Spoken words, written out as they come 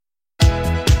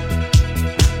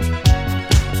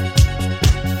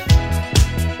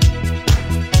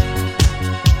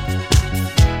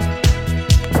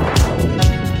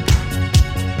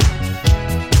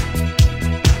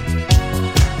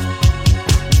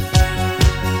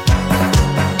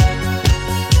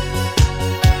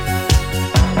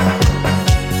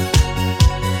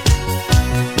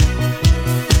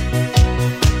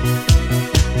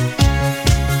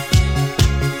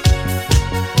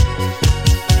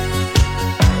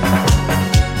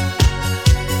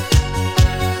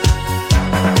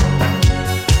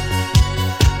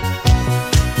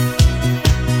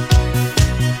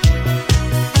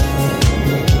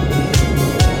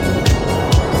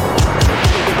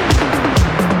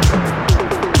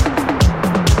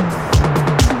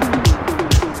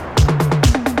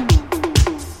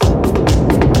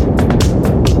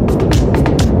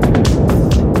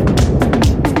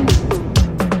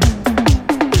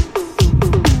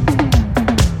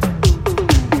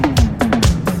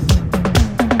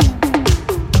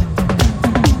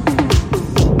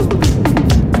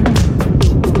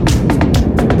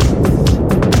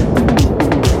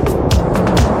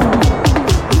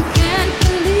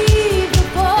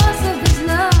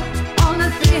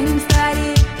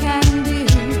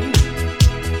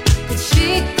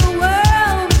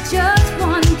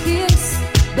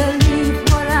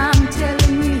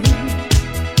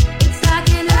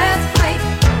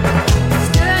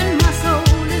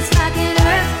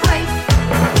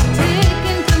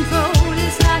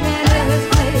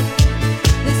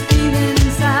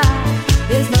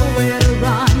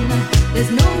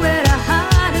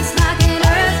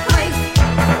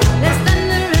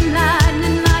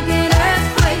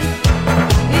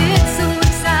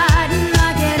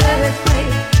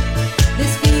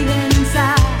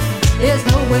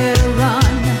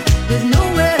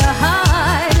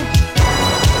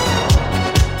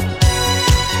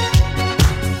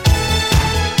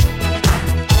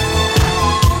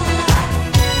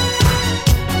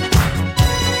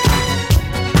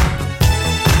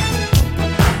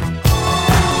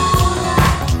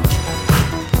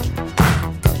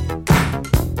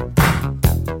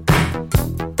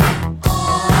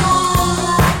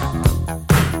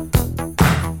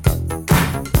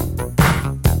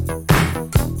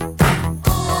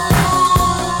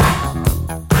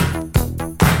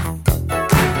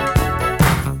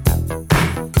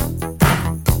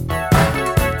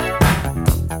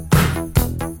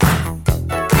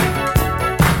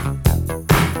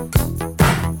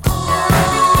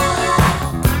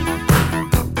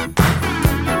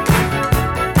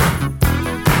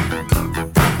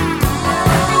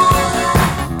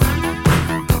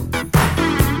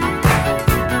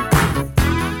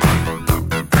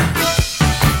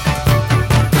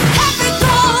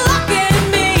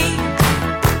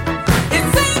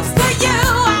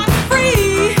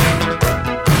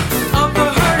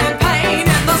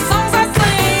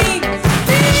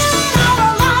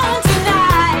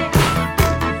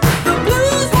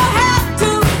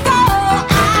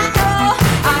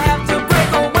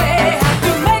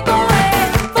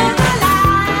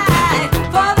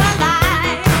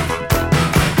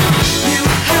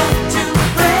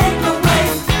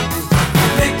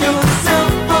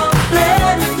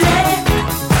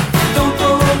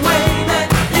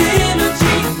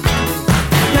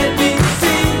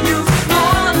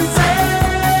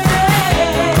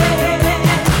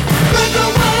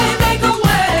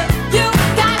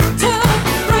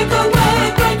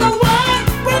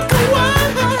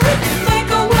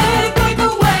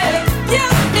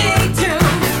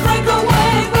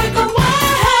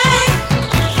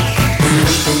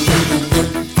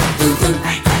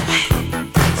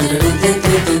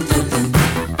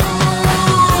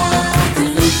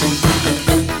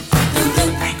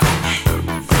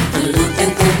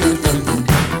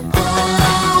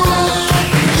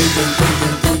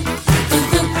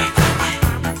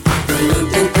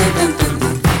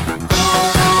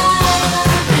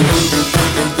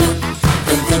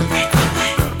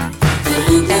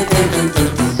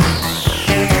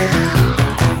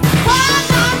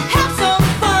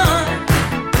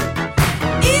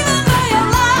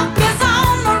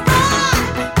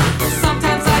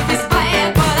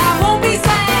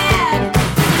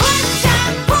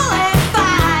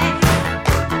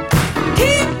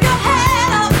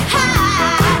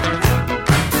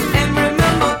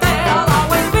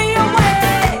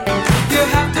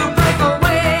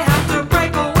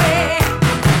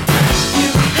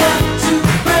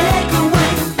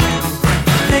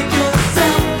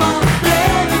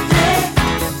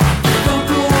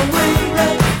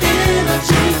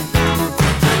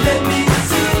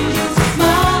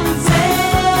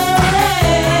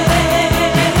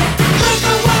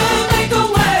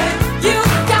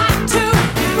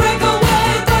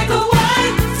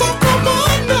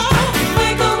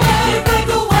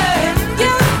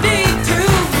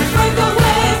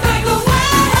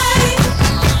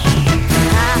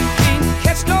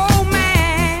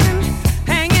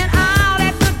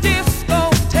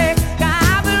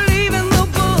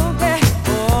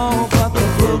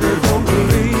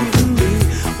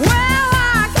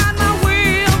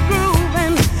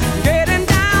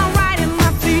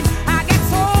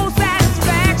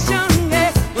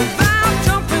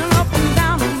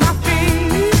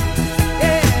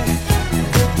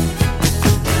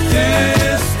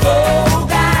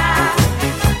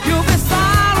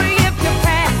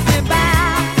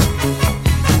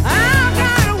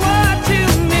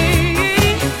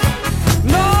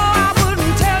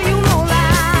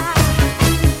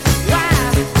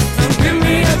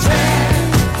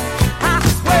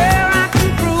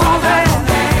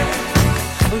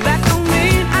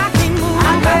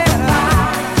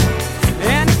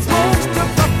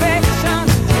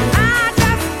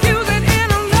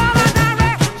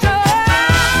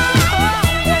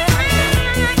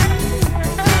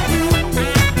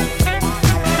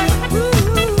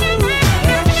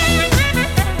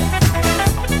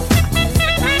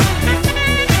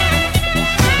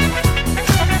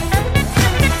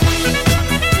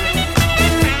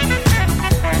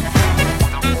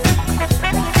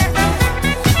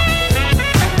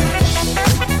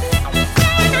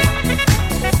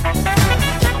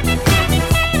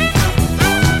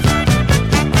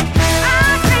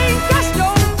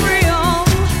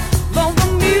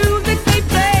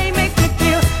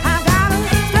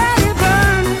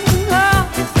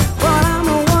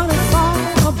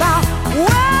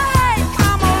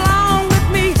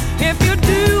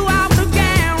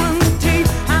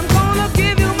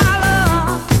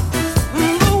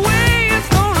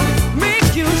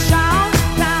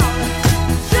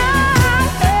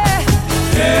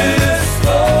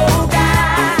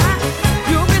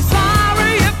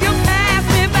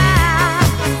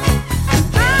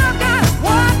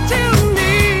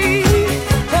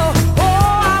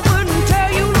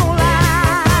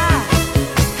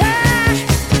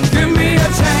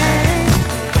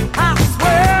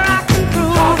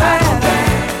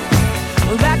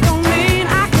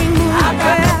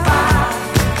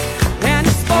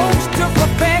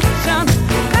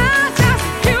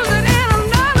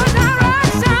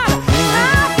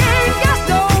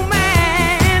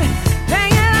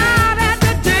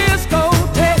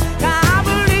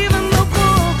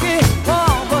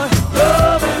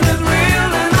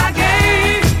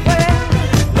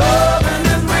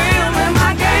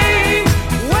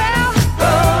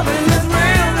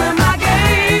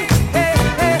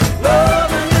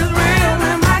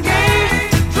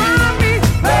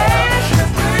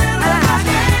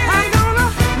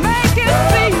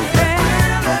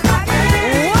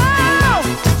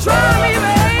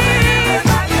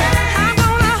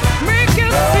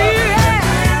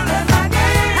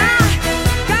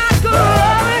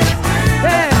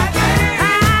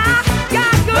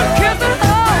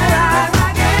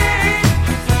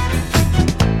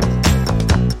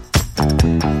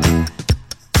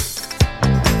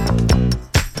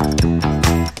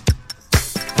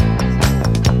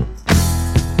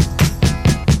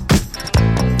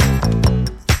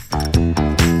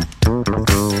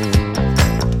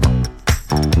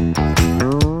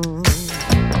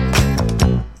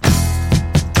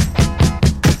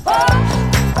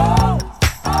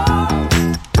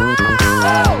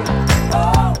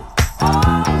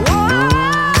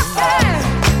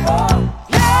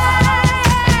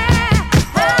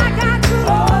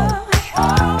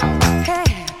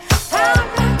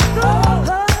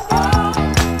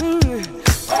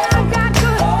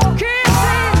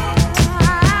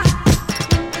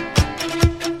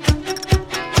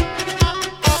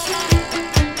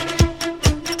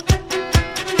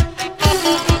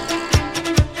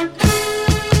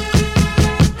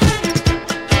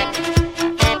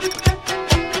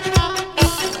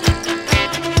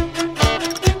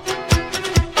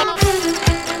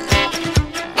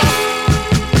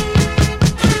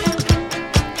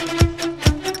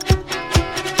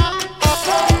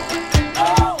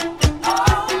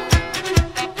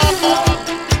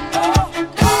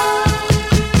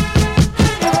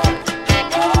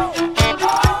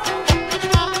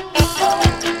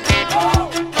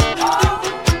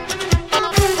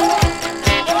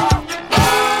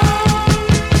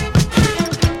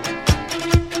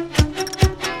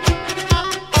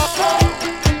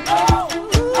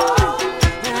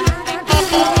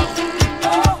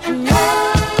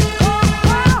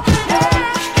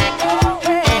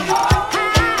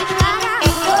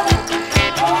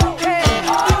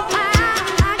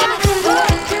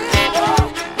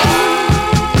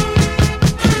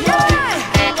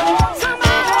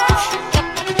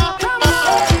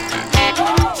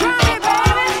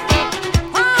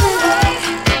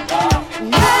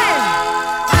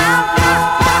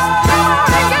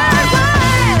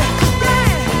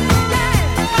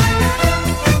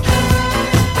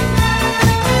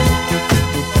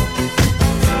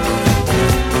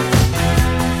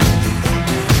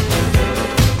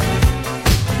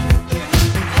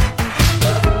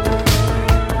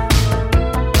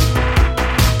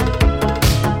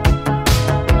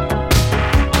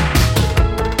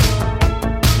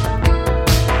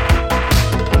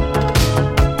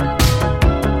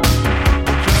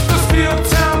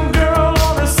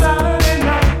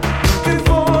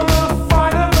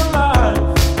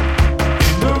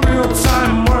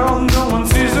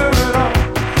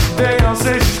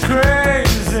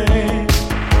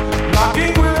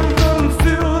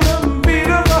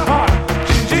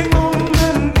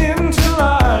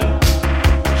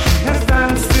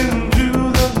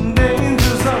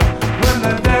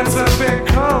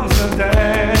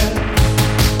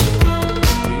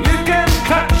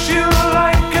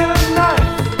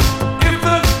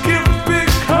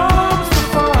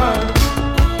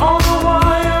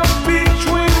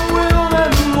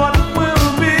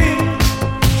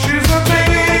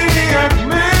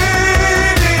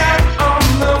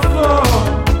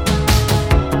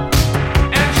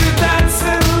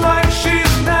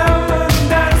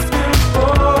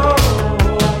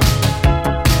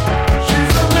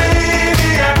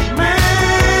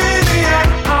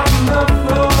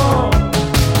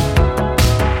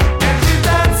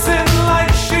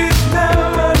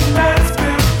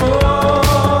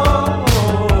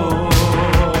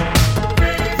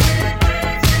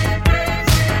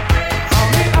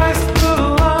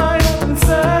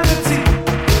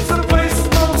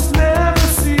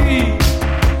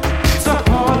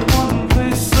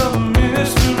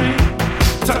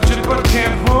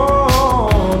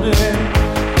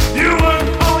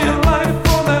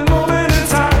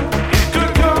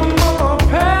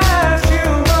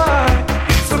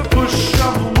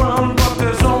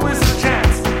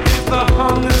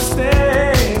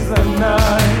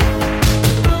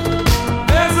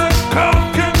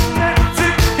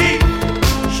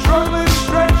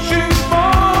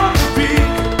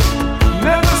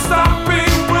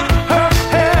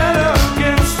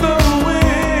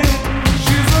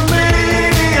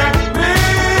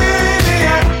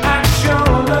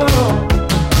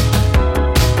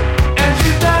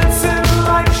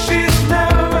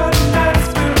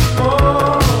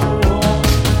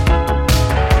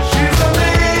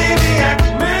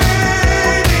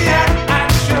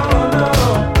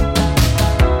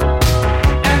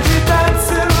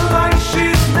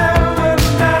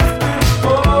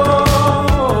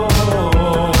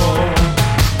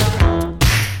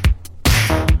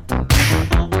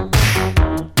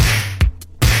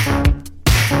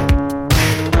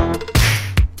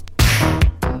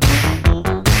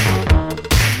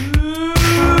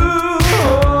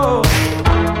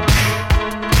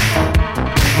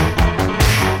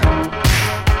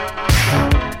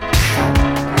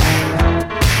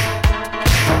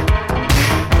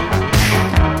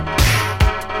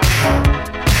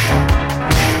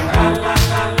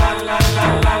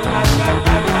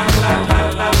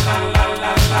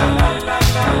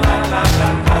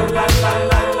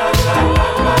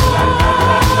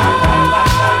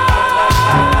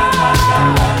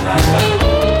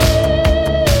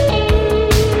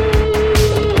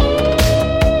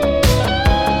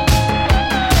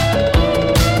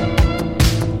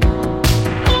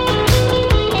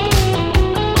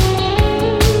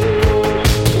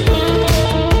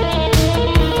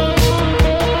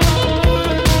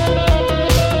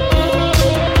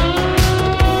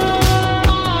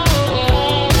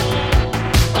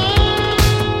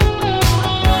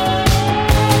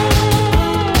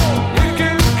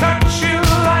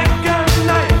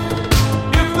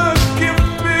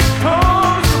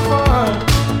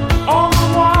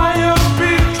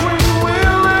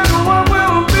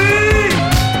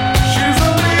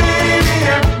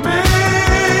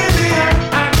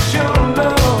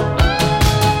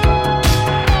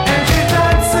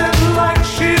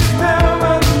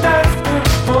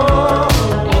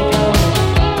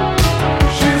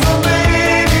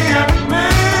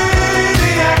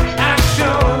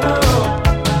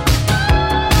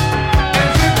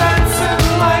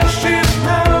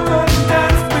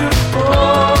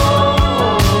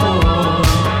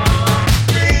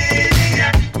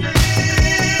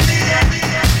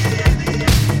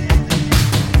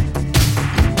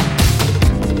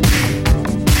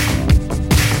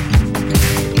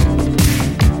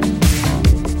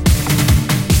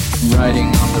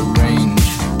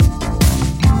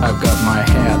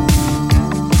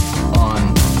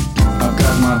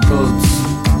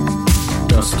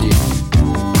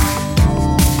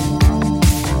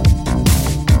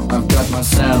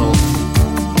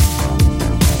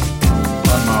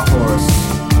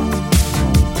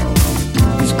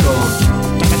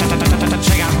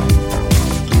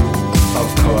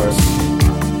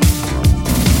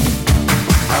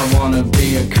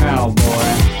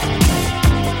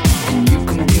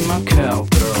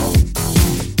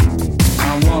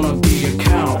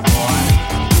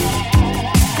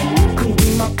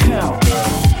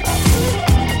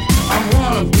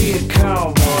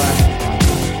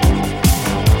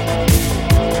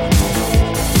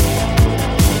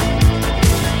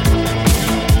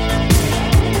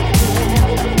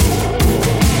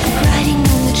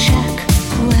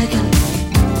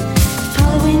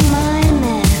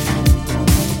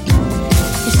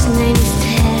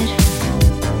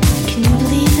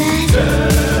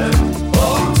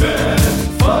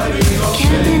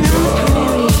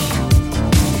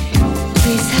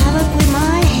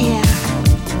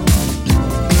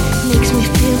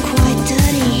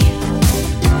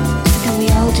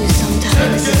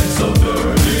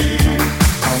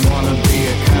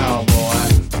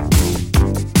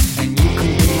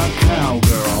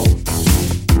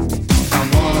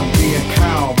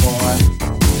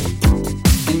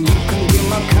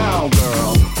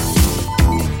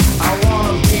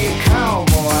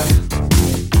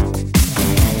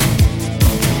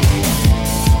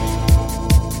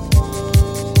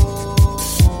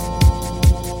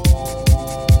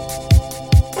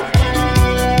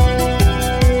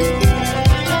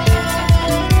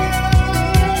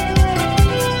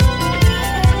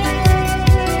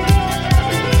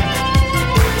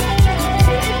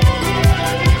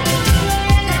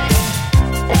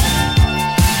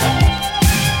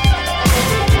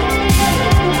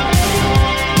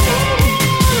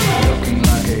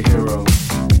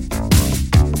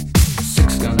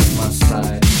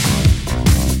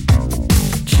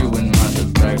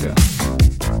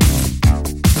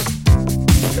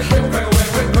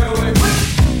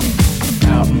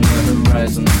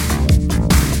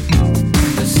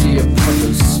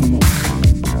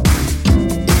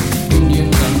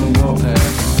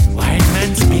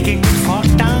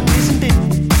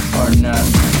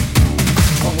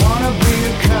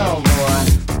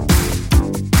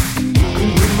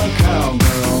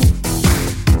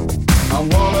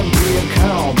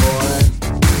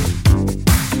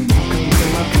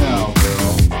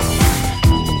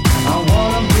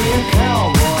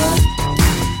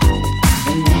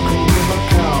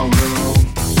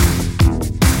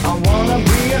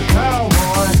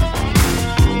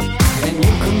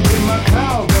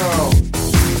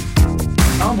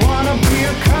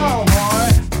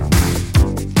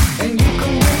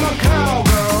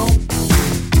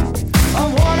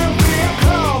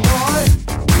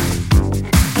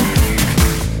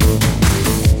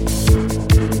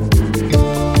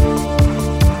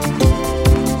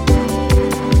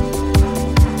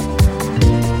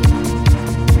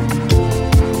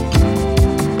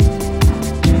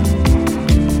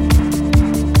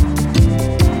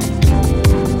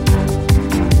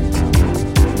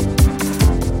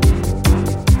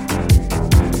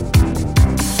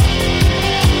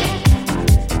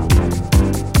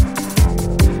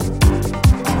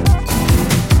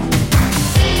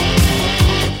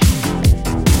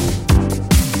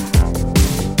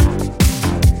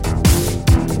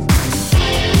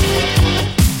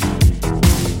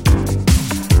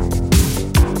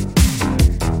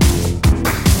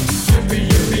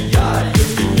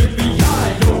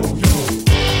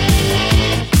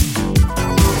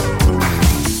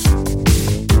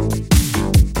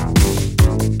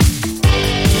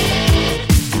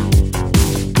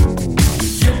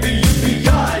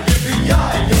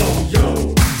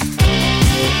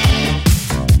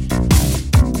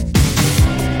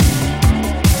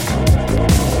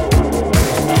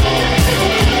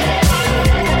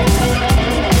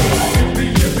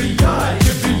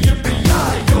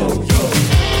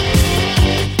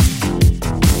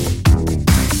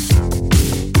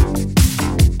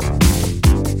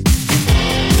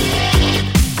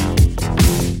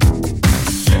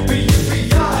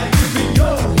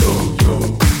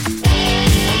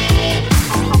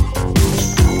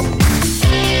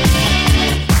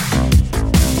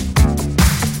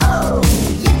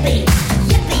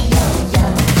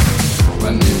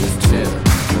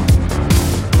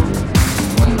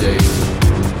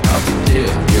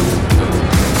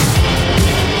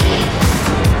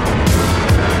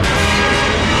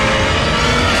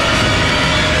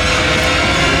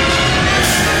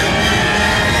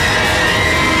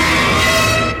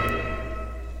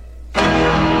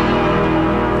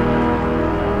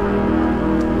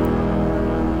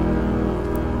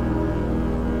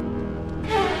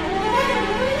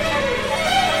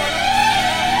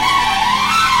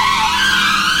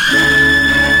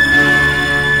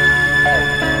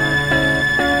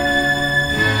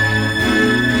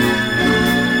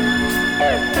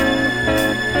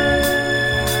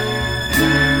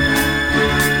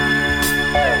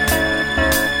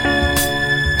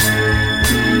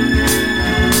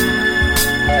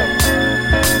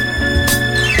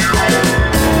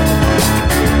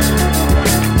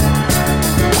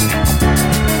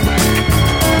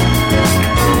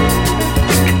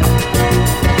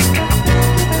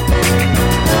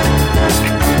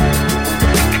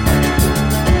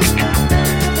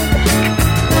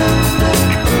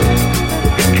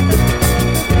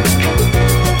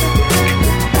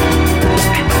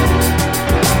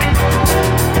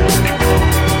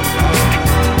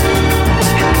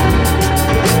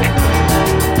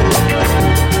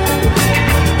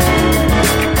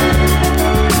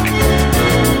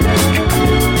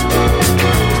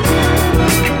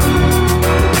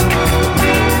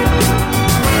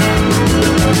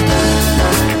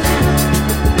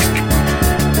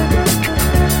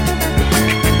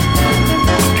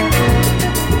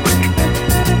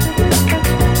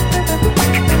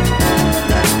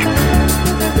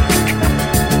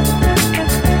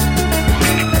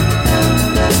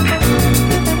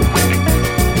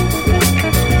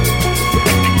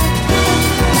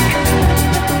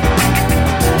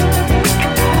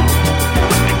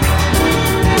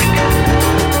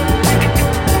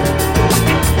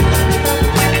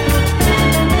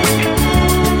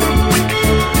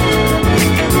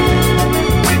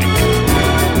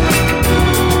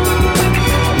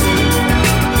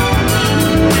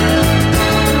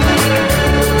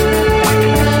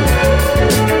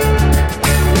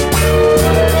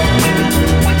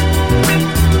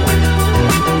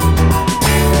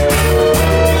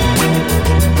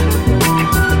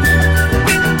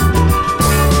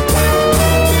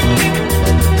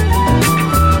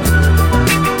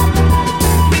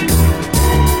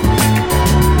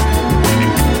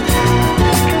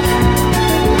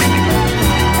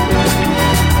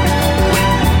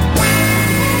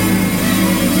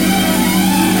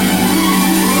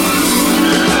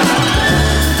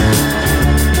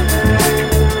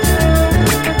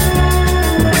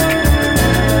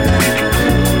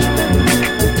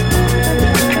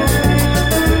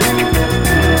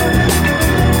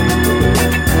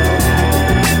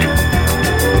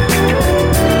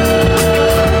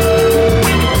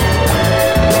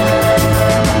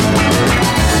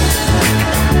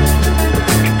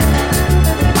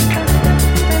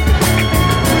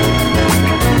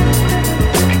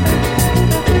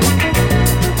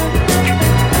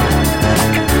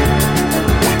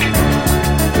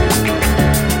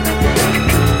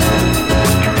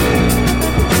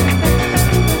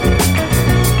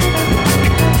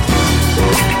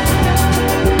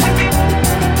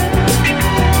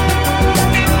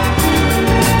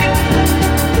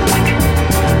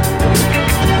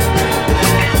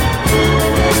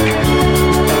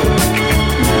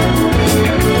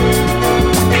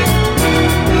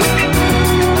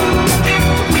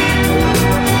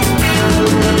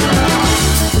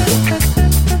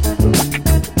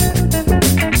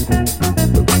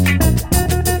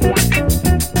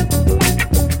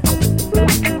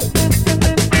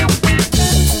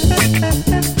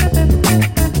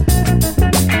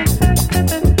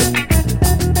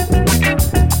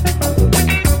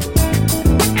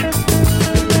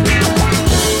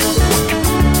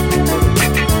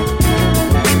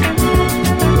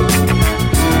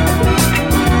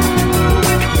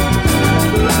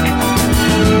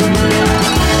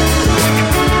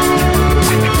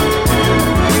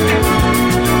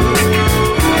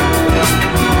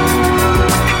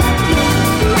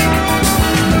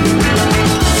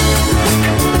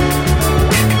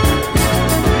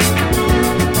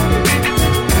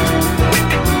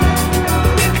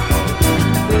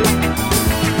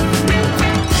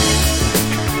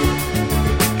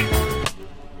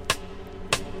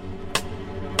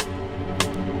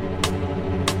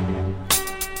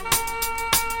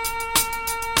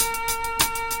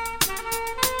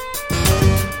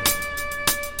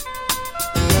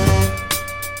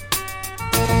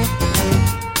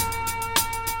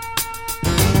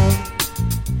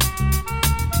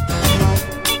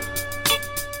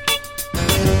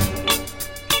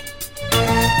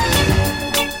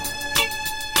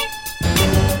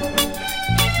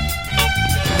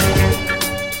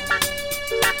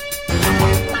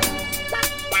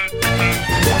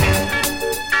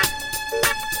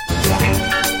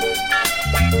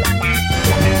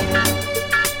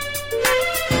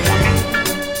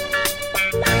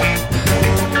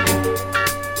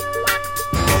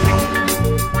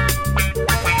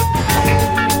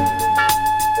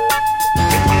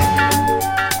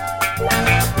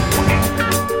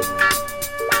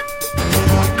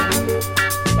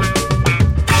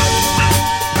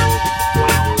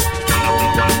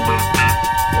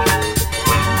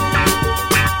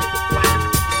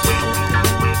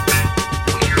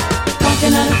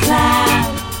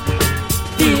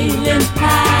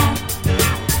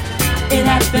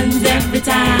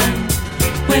time.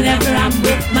 Whenever I'm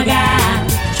with my guy,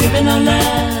 tripping on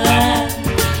love,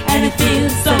 and it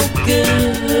feels so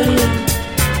good.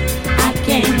 I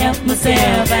can't help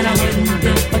myself, and I wouldn't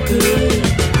if I could.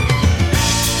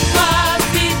 'Cause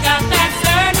he's got that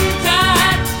certain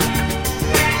touch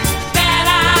that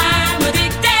I'm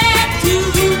addicted to.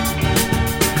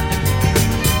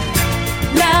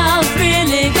 Love's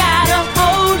really got a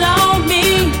hold on me,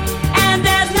 and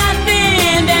there's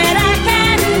nothing that I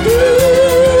can do.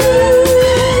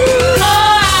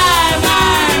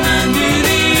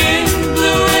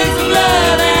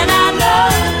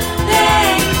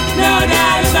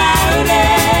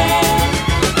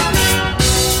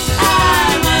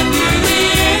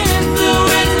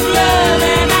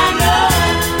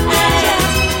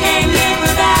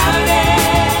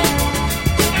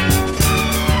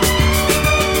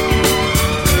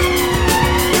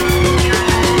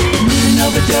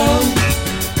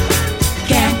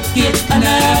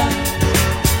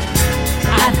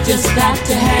 Just got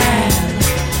to have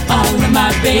all of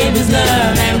my baby's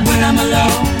love. And when I'm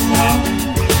alone,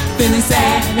 feeling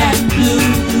sad and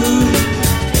blue,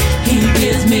 he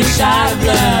gives me a shot of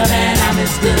love, and I'm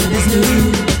as good as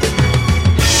new.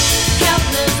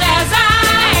 Helpless as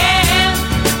I am,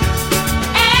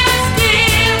 and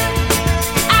still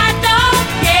I don't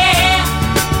care.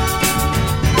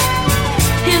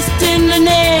 His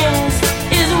tenderness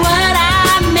is what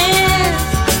I miss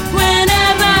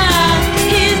whenever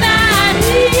he's not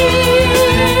here.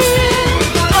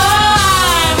 Oh,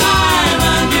 I'm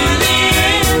under the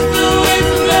influence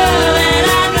of love, and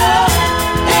I know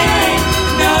there ain't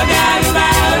no doubt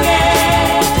about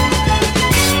it.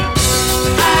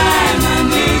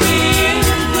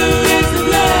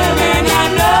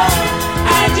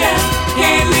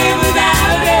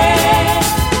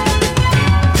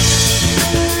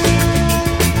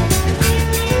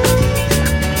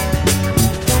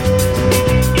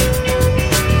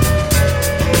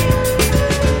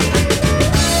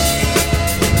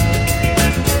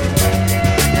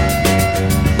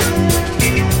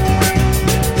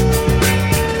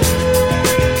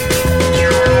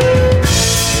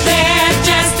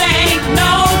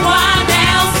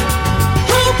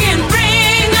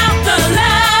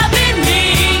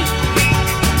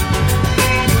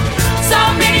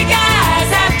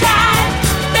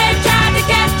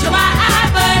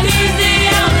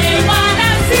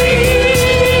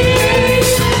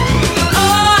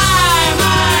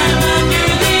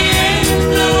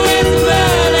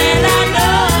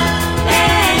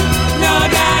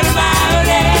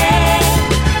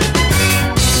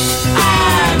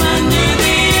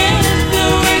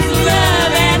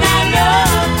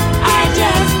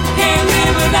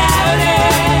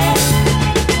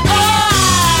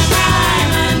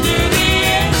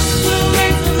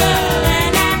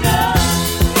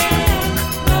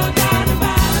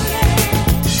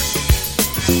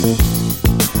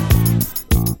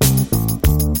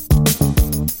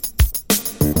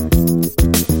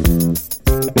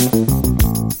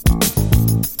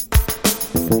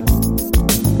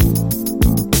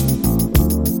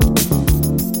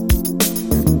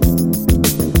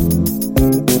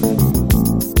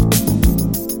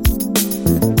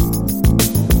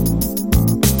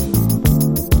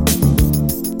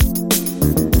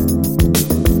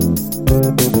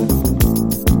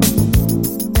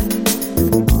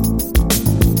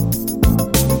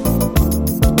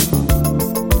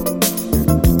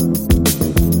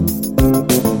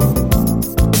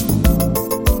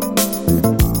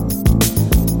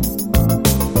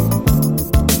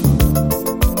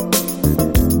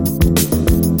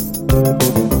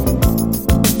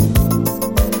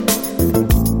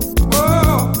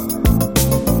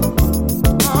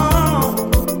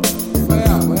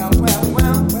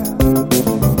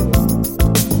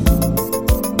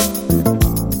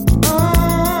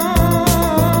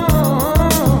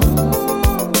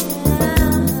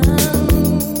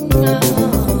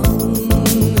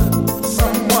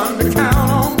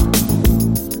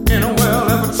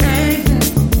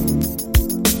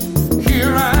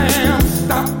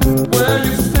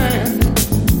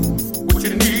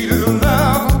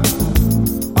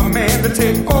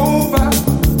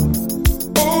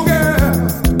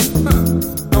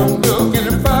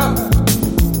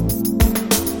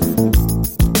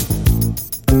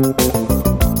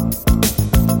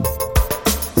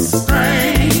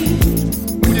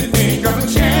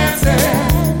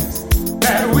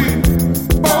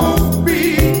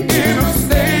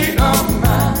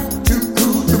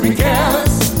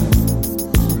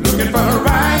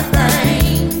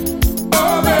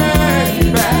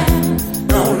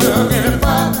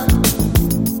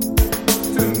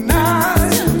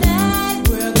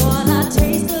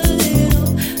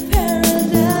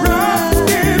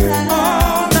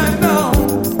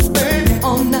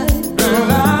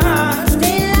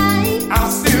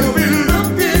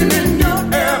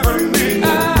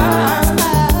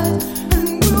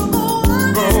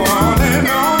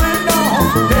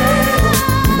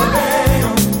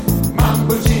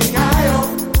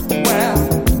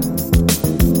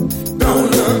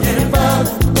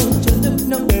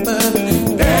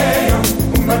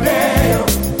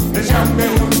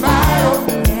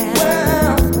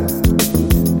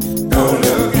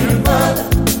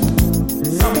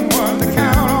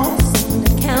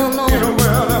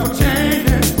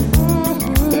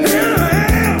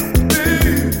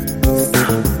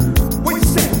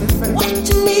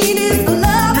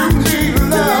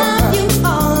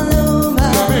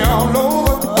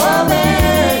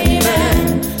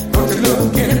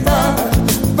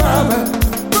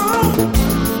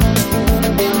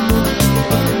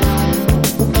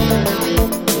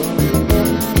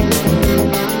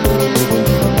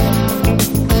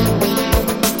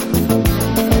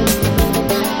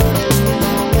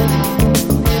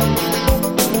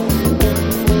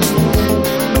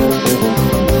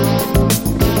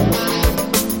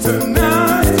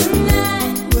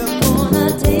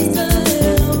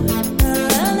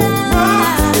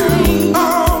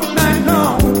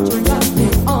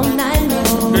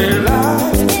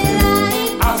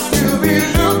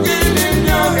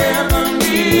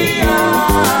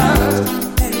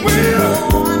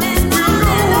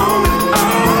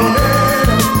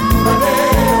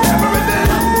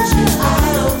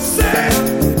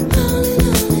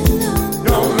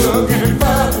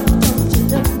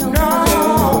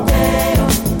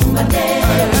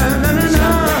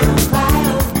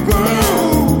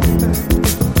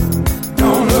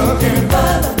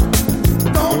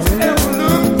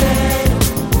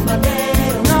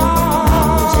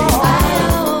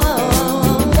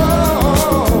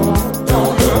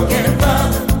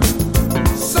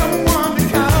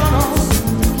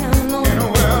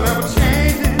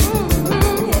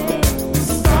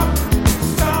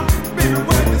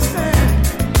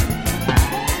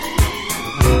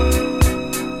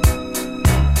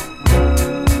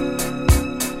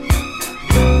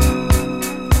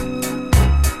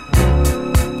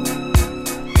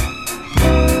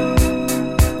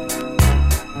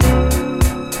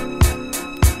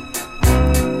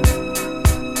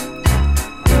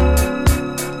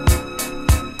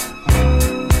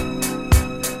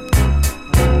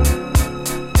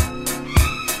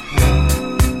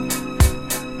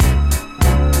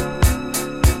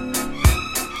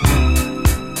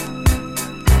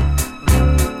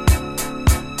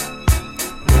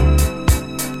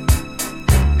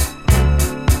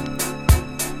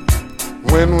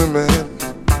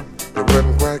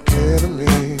 quite clear to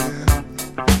me.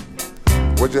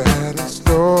 What you had in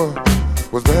store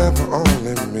was there for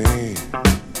only me.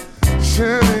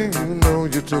 Surely you know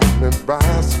you took me by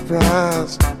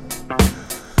surprise.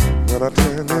 When I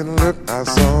turned and looked, I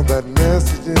saw that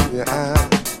message in your eye.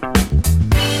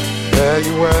 There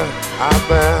you were, out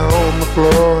there on the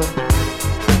floor.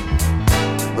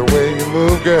 The way you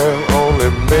move, girl,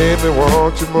 only made me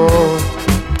want you more.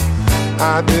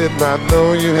 I did not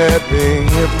know you had me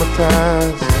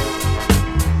hypnotized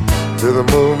to the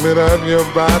movement of your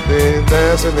body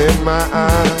dancing in my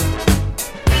eyes.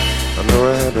 I know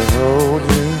I had to hold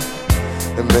you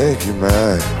and make you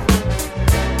mine.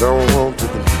 Don't want to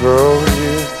control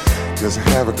you, just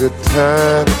have a good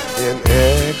time in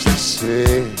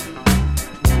ecstasy.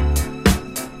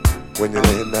 When you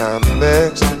lay down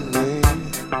next to me,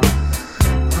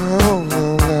 oh no,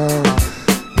 no,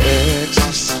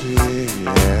 ecstasy,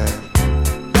 yeah.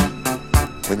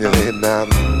 When you lay down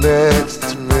next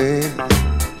to me,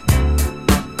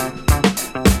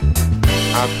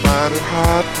 I find it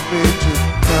hard for me to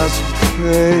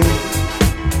concentrate.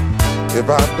 If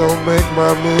I don't make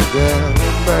my move, then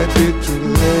it might be too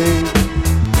late.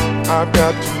 I've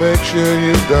got to make sure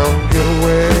you don't get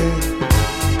away.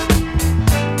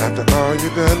 After all you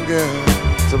done, girl,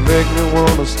 to make me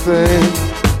wanna stay.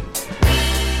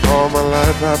 All my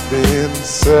life I've been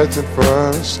searching for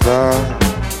a star.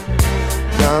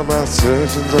 Now my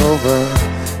searching's over,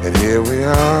 and here we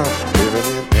are, living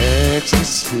in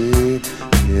ecstasy,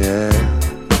 yeah.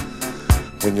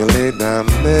 When you lay down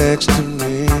next to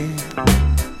me,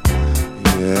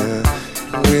 yeah,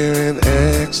 we're in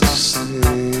ecstasy.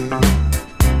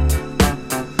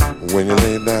 When you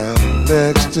lay down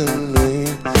next to me,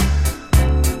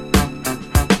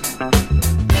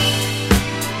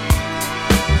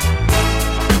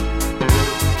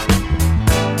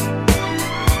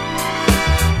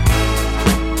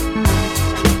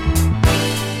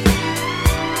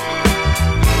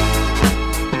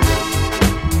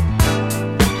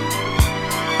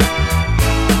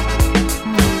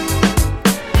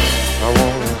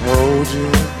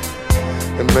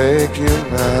 make you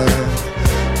mine.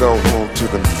 Don't want to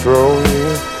control you,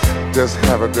 just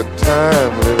have a good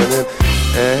time living in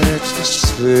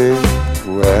ecstasy.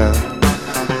 Well,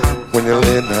 when you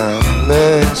lay down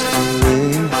next to me,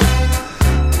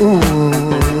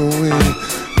 ooh,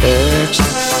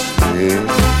 ecstasy.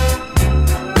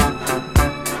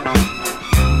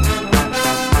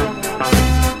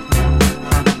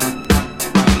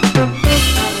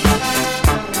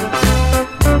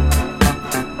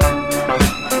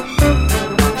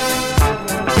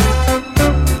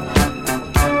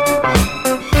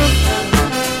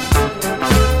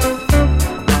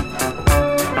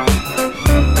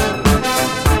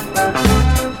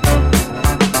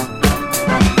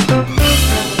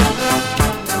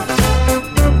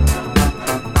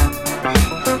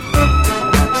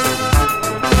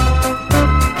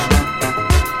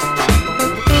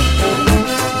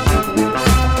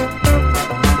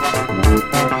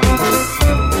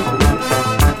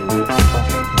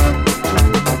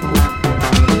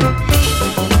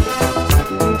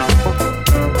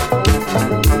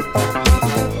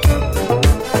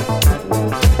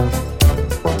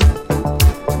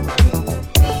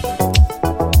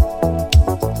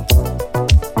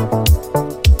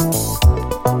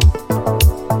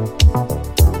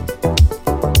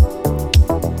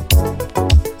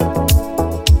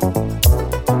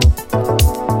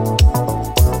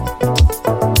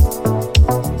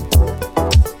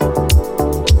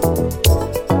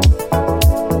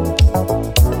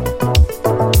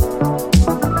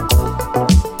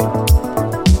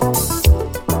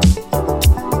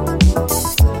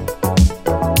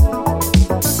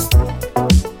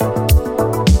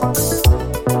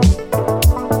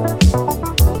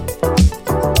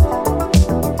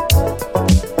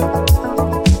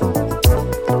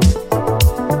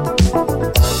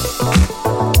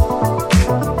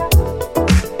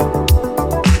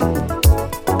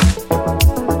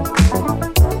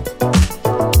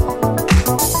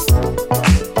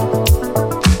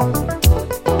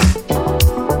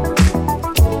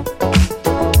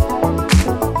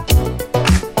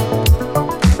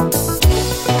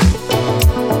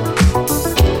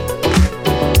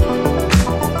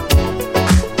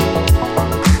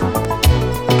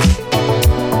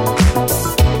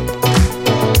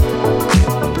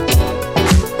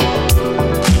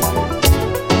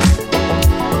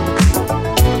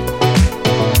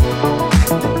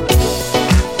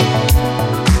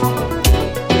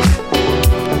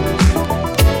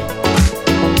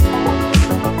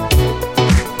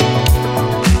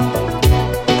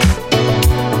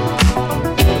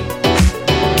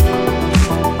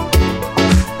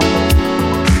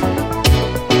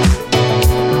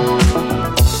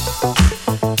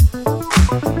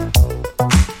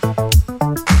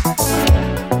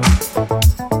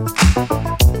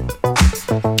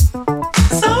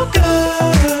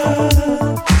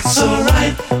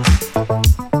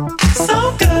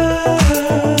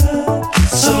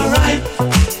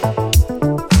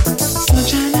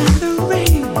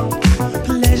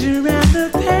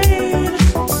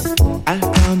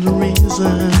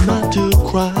 reason not to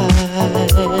cry.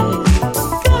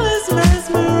 Colors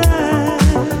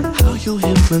mesmerize. How you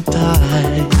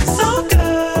hypnotize. So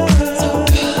good, so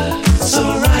good, so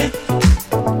right.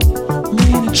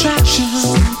 Main attraction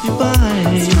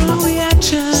divine. Strong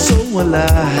reaction, so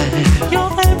alive. Your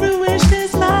every wish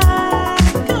is mine.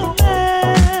 Go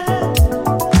man.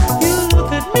 You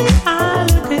look at me, I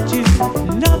look at you.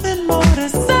 Nothing more to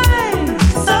say.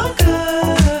 So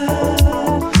good,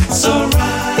 so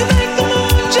right. You make the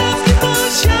moon just keep on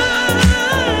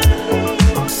shining.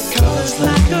 Colors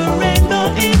like a rainbow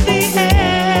in the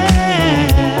air.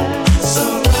 So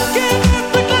right. Give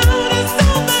every cloud a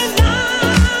silver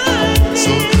lining.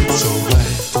 So good, so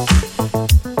right.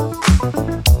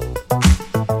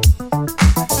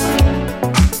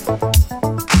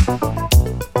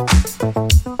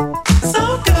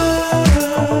 So good,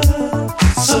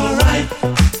 so right.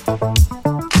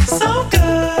 So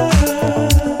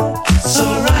good, so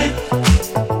right.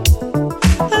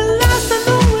 At last I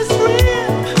know it's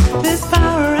real. This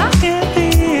power I can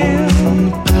feel.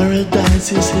 Paradise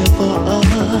is here for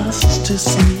us to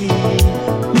see.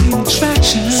 Main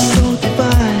attraction so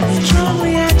divine. Strong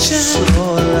reaction, So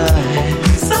alive.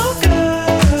 so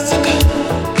good,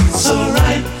 so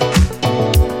right.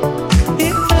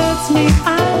 It hurts me, I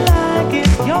like it.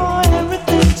 You're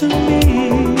everything to me.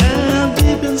 And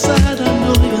deep inside I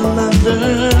know you'll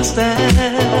understand.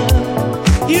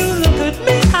 You look at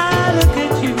me, I look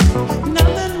at you.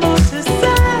 Nothing more to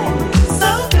say.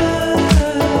 So good,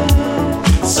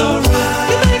 so right.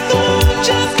 You make the moon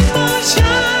just keep on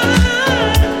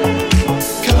shining.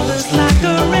 Colors like a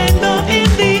rainbow in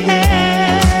the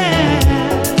air.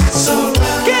 So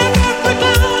right. Give every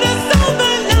cloud a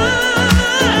silver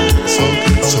lining. So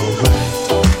good, so right.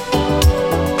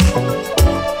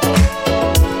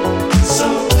 So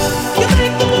you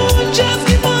make the moon just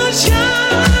keep on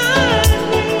shining.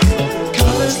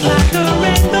 Colors like a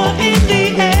rainbow in the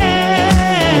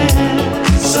air.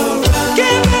 So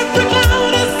give every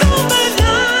cloud a silver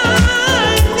lining.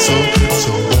 So good,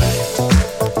 so right.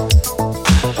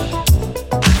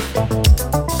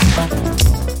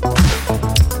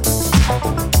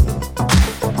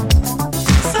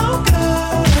 So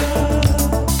good,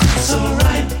 so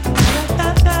right.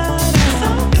 So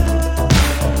good,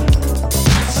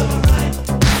 so right.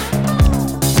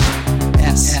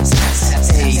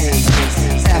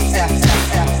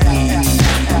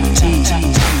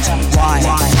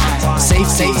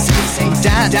 Safe,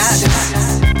 dance.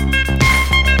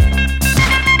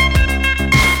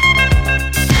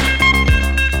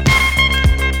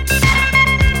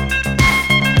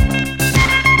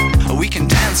 We can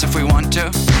dance if we want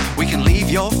to. We can leave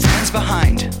your friends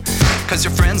behind. Cause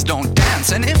your friends don't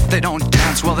dance, and if they don't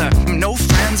dance, well, they're no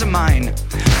friends of mine.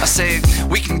 I say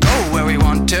we can go where we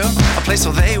want to, a place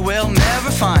where they will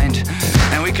never find.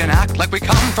 And we can act like we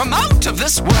come from out of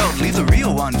this world, leave the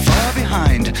real one far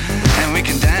behind. And we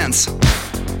can dance.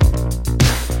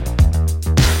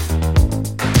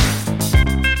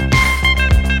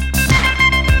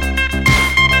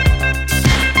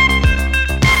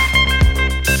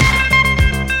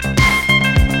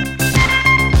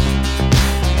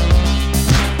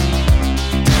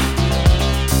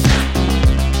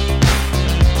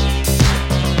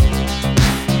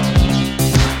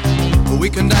 We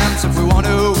can dance if we want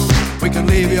to. We can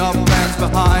leave your friends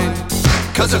behind.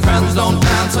 Cause your friends don't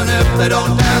dance, and if they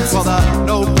don't dance, well, they're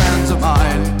no friends of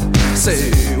mine.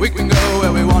 See, we can go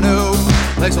where we want to,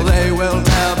 place where they will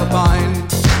never find.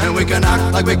 And we can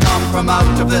act like we come from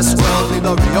out of this world, leave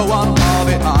the real one far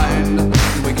behind.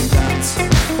 And we can dance.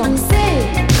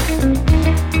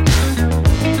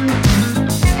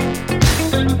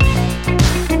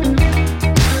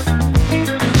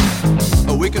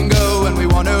 We can go when we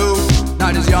want to.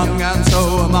 Night is young and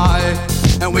so am I.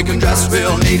 And we can dress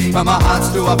real neat from our hearts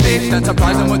to our feet and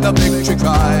surprise them with a victory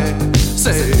cry.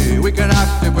 Say, we can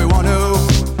act if we want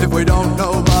to. If we don't,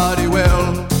 nobody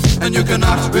will. And you can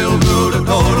act real rude and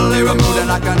totally removed,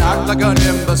 and I can act like an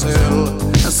imbecile.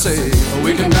 And say,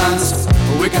 we can dance,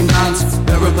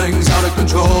 everything's out of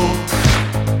control.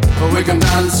 We can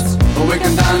dance,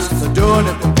 they're doing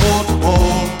it from pole to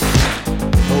pole.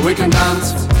 We can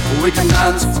dance,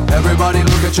 everybody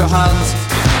look at your hands.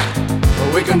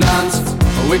 We can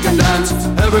dance,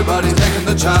 everybody's taking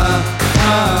the chance.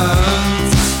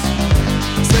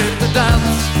 Safe to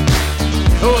dance,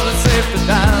 oh, it's safe to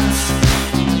dance.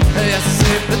 Yes, it's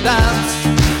safe to dance.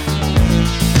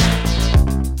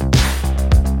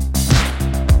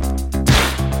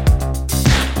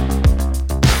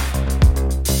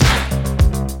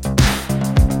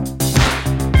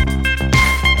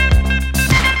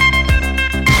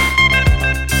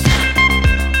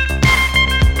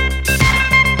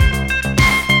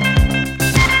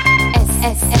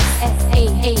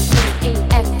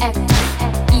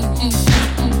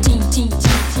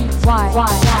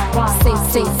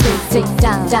 Sit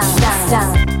down, down.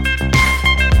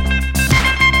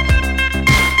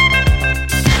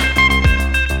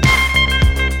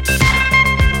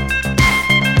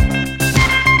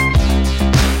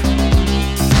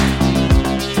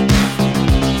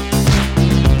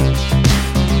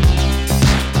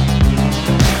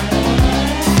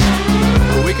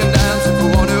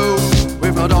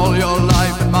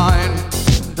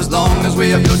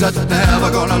 We abuse it,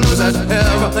 never gonna lose it,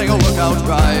 everything will work out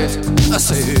right. I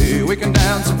say we can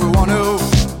dance if we want to,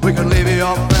 we can leave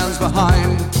your friends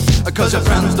behind, cause your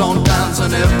friends don't dance,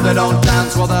 and if they don't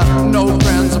dance, well they're no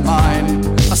friends of mine.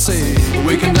 I say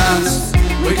we can dance,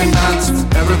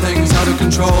 everything's out of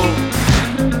control.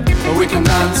 We can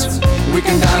dance, we're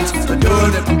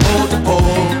doing it from pole to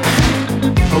pole.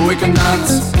 We can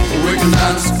dance,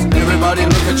 everybody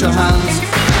look at your hands.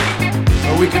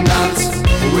 We can dance,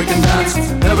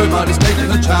 everybody's taking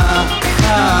the chance.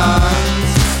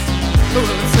 Well,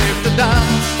 it's safe to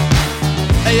dance.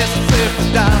 Yes, it's safe to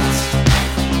dance.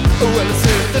 Well, it's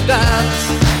safe to dance.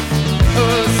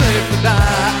 Well, it's safe to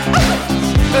dance.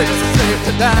 Yes, it's safe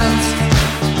to dance.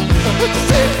 It's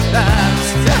safe to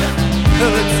dance.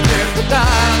 Well, it's safe to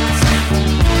dance.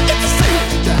 It's safe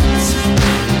to dance.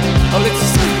 Oh, it's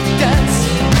safe to dance.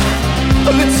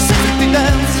 Oh, it's safe to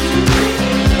dance.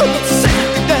 Oh, it's safe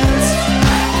to dance.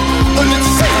 Oh, let's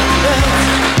sing it, dance.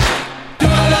 Do a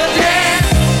little dance,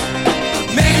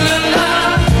 make a little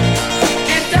love.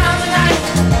 Get down tonight,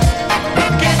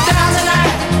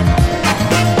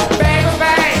 baby,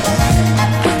 baby.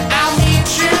 I'll meet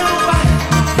you,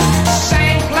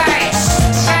 same place,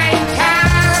 same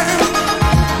time,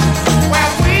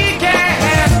 where we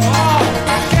can all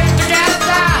get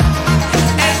together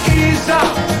and ease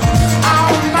up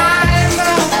our mind.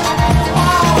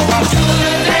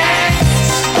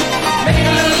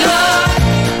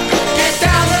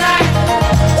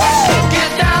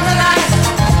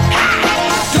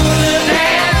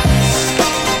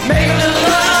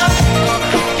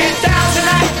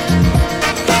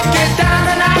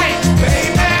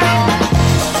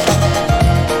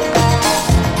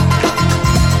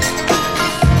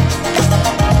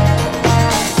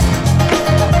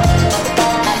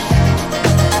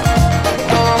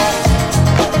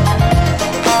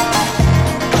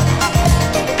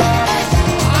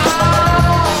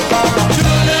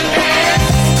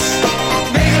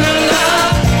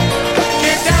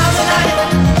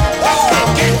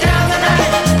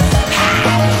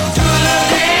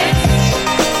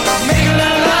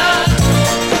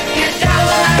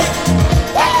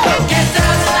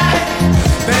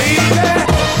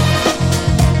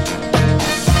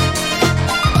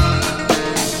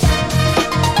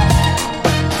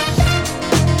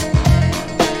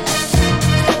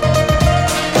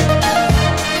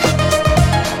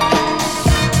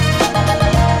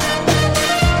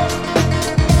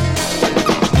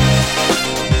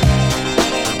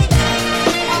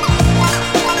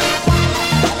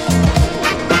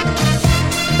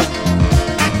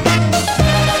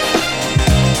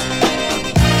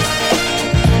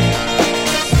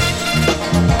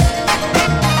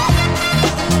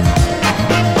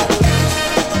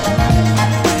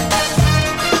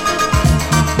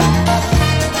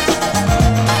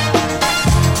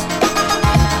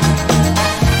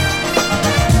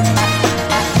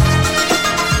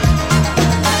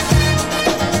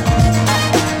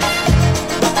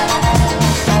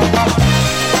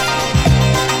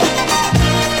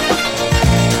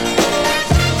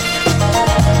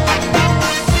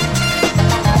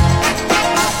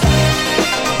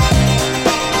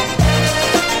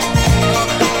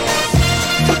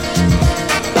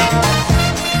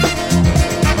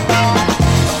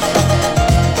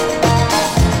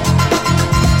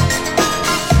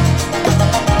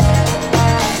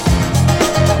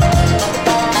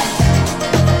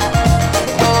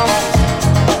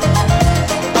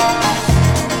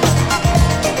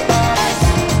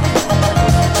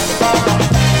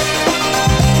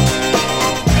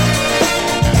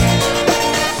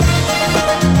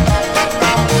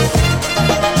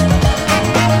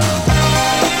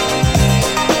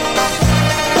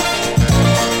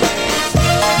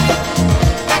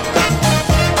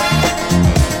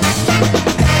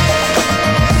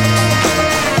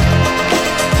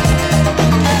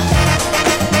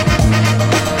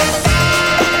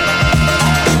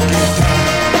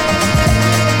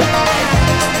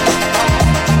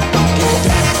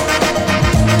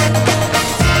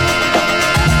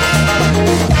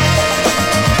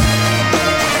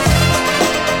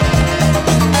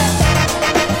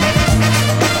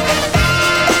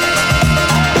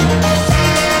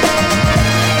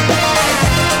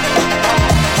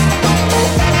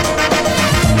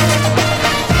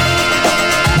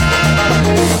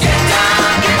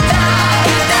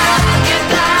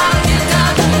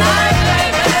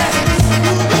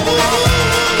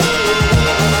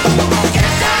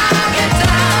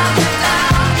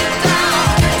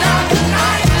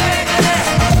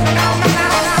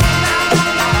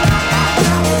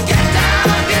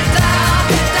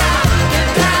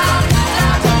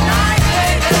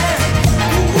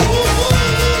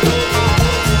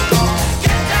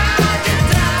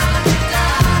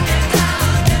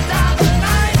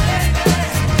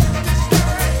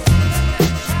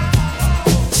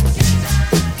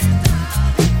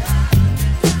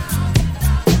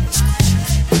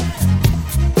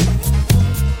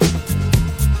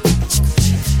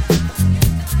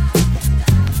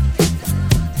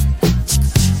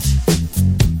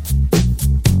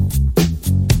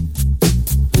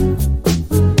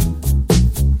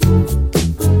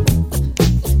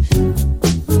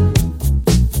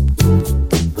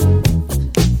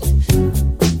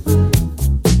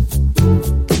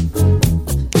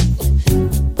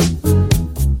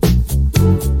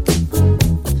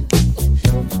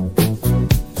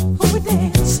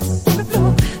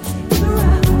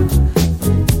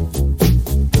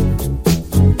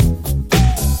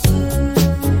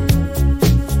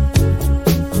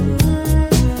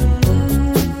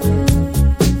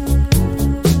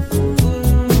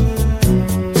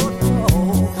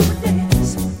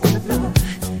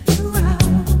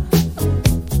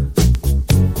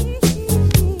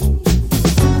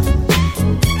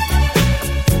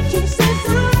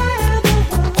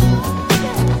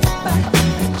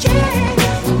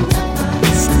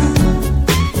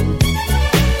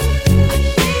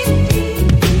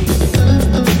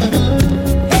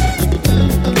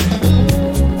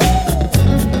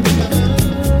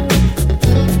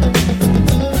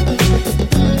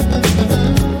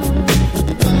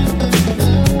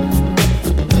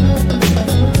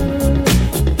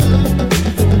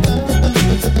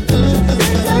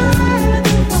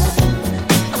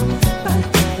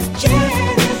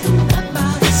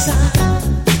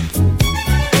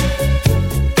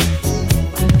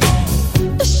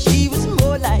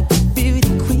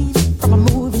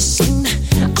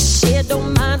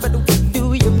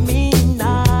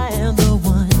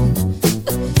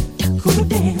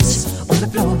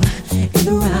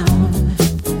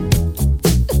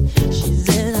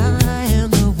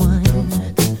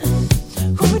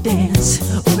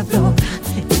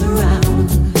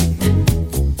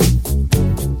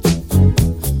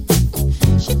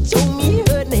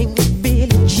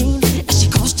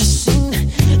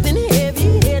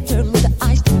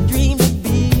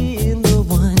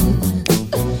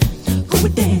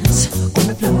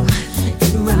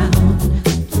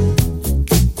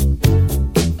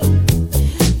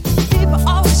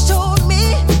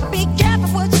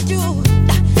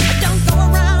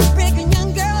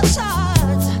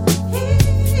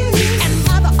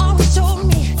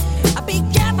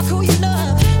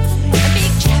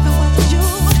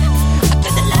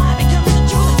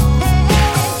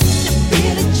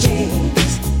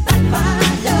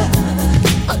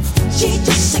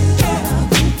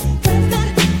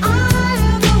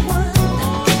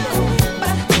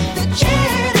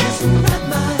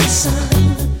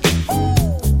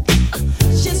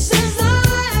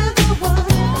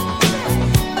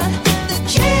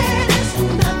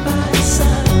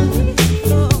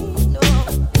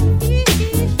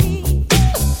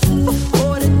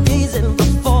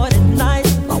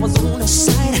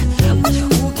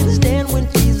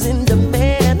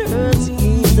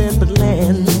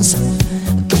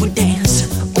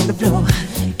 floor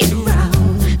and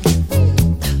around.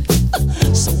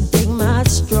 So take my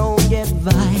strong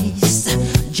advice.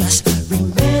 Just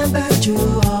remember to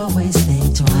always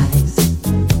think twice.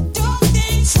 Don't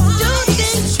think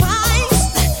twice.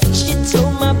 She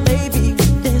told my baby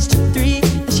dance to 3.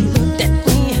 And she looked at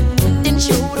me, then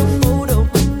showed a photo.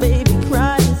 Baby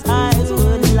cried, his eyes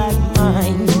were like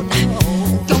mine.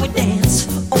 Go and dance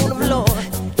on the floor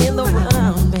in the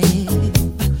round, babe.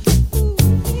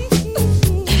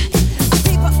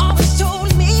 People always told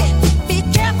me, be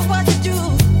careful what you do.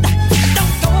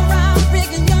 Don't go around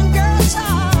breaking young girls'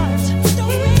 hearts.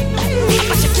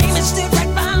 But she came and stood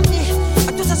right by me.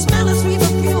 Through the smell of sweet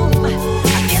perfume. I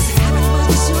guess it happened was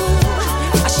too soon.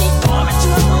 She called me to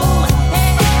her home.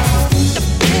 The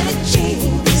Billie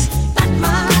Jean's not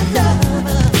my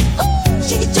lover.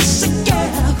 She's just a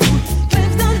girl who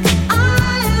claims that I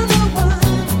am the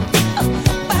one.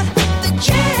 But the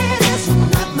kid is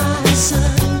not my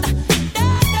son.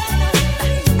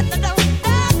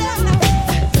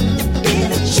 The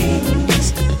Billie Jean's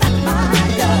not my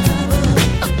lover.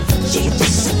 She's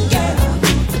just a girl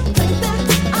who claims that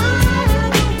I am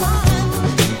the one.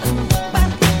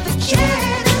 But the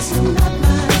kid is not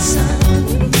my son.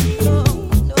 No.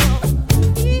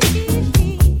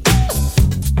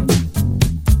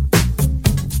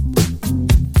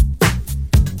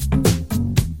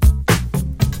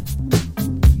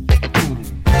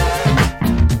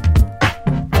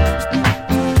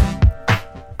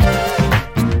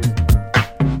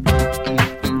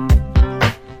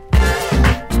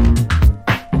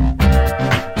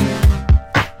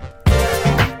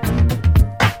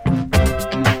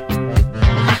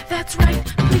 That's right,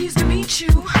 pleased to meet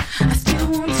you. I still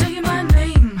won't tell you my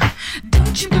name.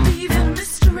 Don't you believe in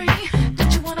mystery?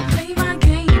 Don't you wanna play my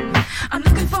game? I'm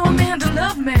looking for a man to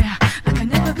love me like I've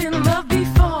never been loved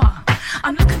before.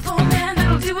 I'm looking for a man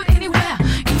that'll do it anywhere,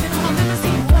 even on a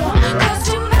limousine war. 'Cause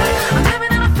tonight I'm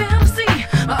living in a fantasy,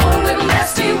 my own little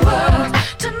nasty world.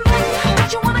 Tonight,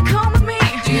 don't you wanna come with me?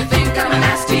 Do you think I'm a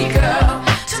nasty girl?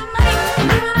 Tonight I'm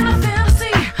living in a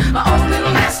fantasy, my own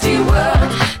little nasty world.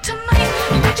 Tonight,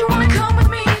 don't you wanna come with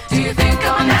me? Do you think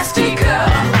I'm a nasty girl?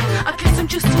 I guess I'm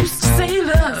just used to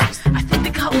sailors. I think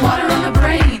they got water on the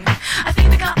brain. I think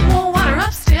they got more water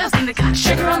upstairs than they got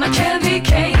sugar on the candy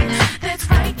cane. That's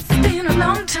right, it's been a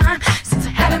long time since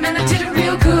I had a man that did it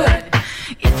real good.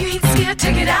 If you ain't scared,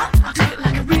 take it out. I'll do it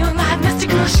like a real live nasty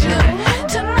girl should.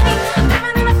 Tonight, I'm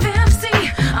living in a fantasy,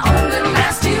 my own little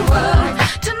nasty world.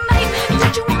 Tonight,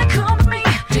 don't you wanna come with me?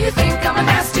 Do you think I'm a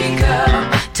nasty girl?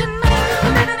 Tonight,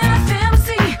 I'm living in a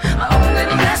fantasy, my own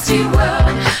little nasty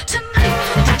world. Tonight,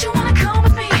 don't you wanna come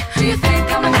with me? Do you think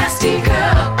I'm a nasty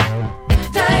girl?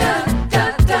 Da da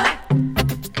da.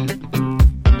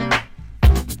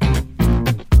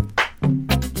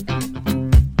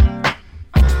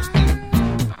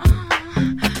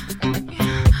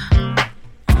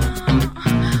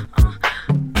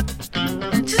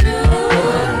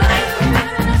 Tonight, I'm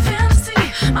living in a fantasy,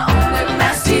 my own little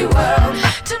nasty world.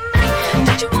 Tonight,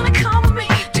 don't you wanna come with me?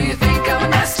 Do you think I'm a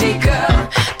nasty girl?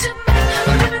 Tonight,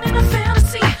 I'm living in a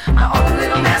fantasy, my own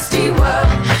little nasty world.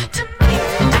 Tonight,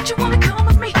 don't you wanna come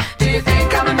with me? Do you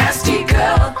think I'm a nasty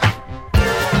girl?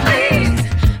 Please,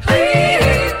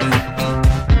 please,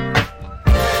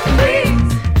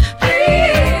 please,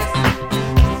 please.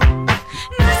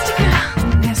 Nasty girl,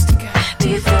 nasty girl. Do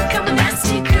you think I'm a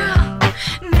nasty girl?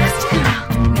 Nasty girl,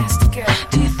 nasty girl.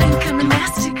 Do you think I'm a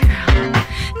nasty girl?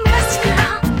 Nasty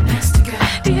girl, nasty girl.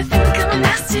 Do you think I'm a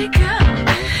nasty girl?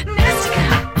 Nasty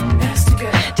girl, nasty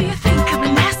girl. Do you think I'm a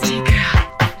nasty girl?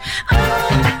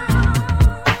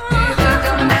 Do you think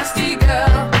I'm a nasty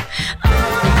girl?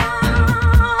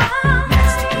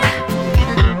 Nasty girl,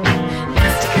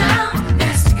 nasty girl,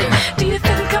 nasty girl. Do you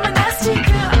think I'm a nasty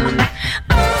girl?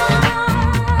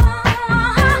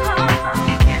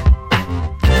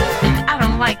 I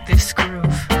don't like this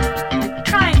groove.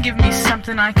 Try and give me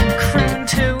something I can croon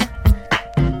to.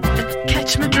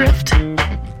 Catch my drift.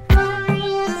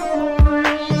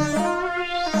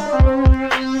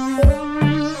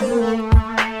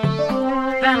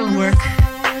 That'll work.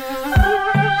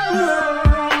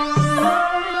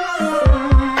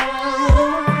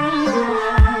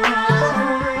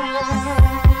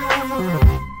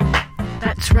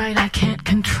 That's right, I can't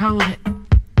control it.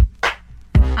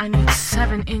 I need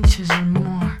 7 inches or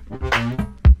more.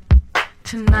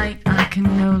 Tonight I can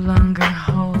no longer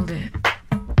hold it.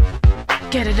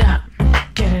 Get it up,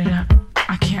 get it up.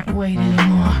 I can't wait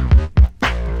anymore.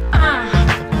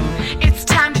 It's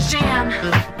time to jam.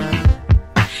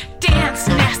 Dance,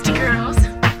 nasty girls.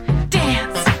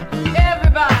 Dance.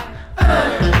 Everybody.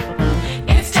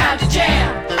 It's time to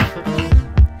jam.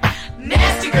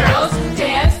 Nasty girls.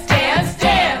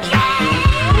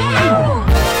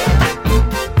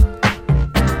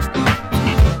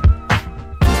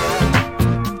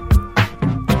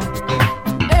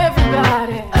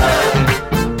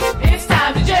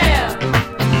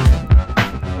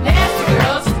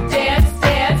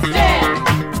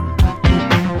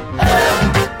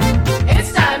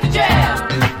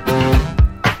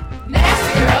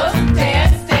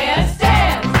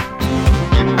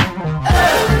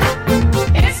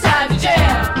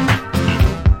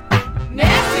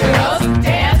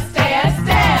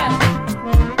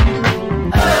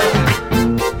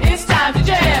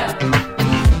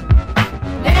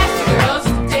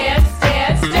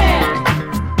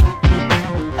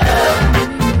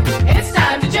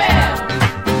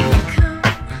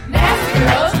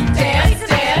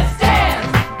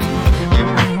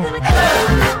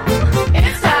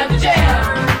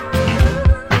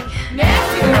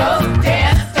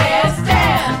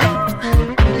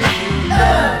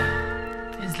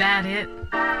 that it?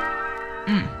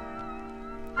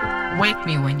 Wake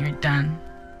me when you're done.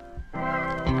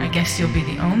 I guess you'll be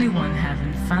the only one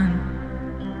having fun.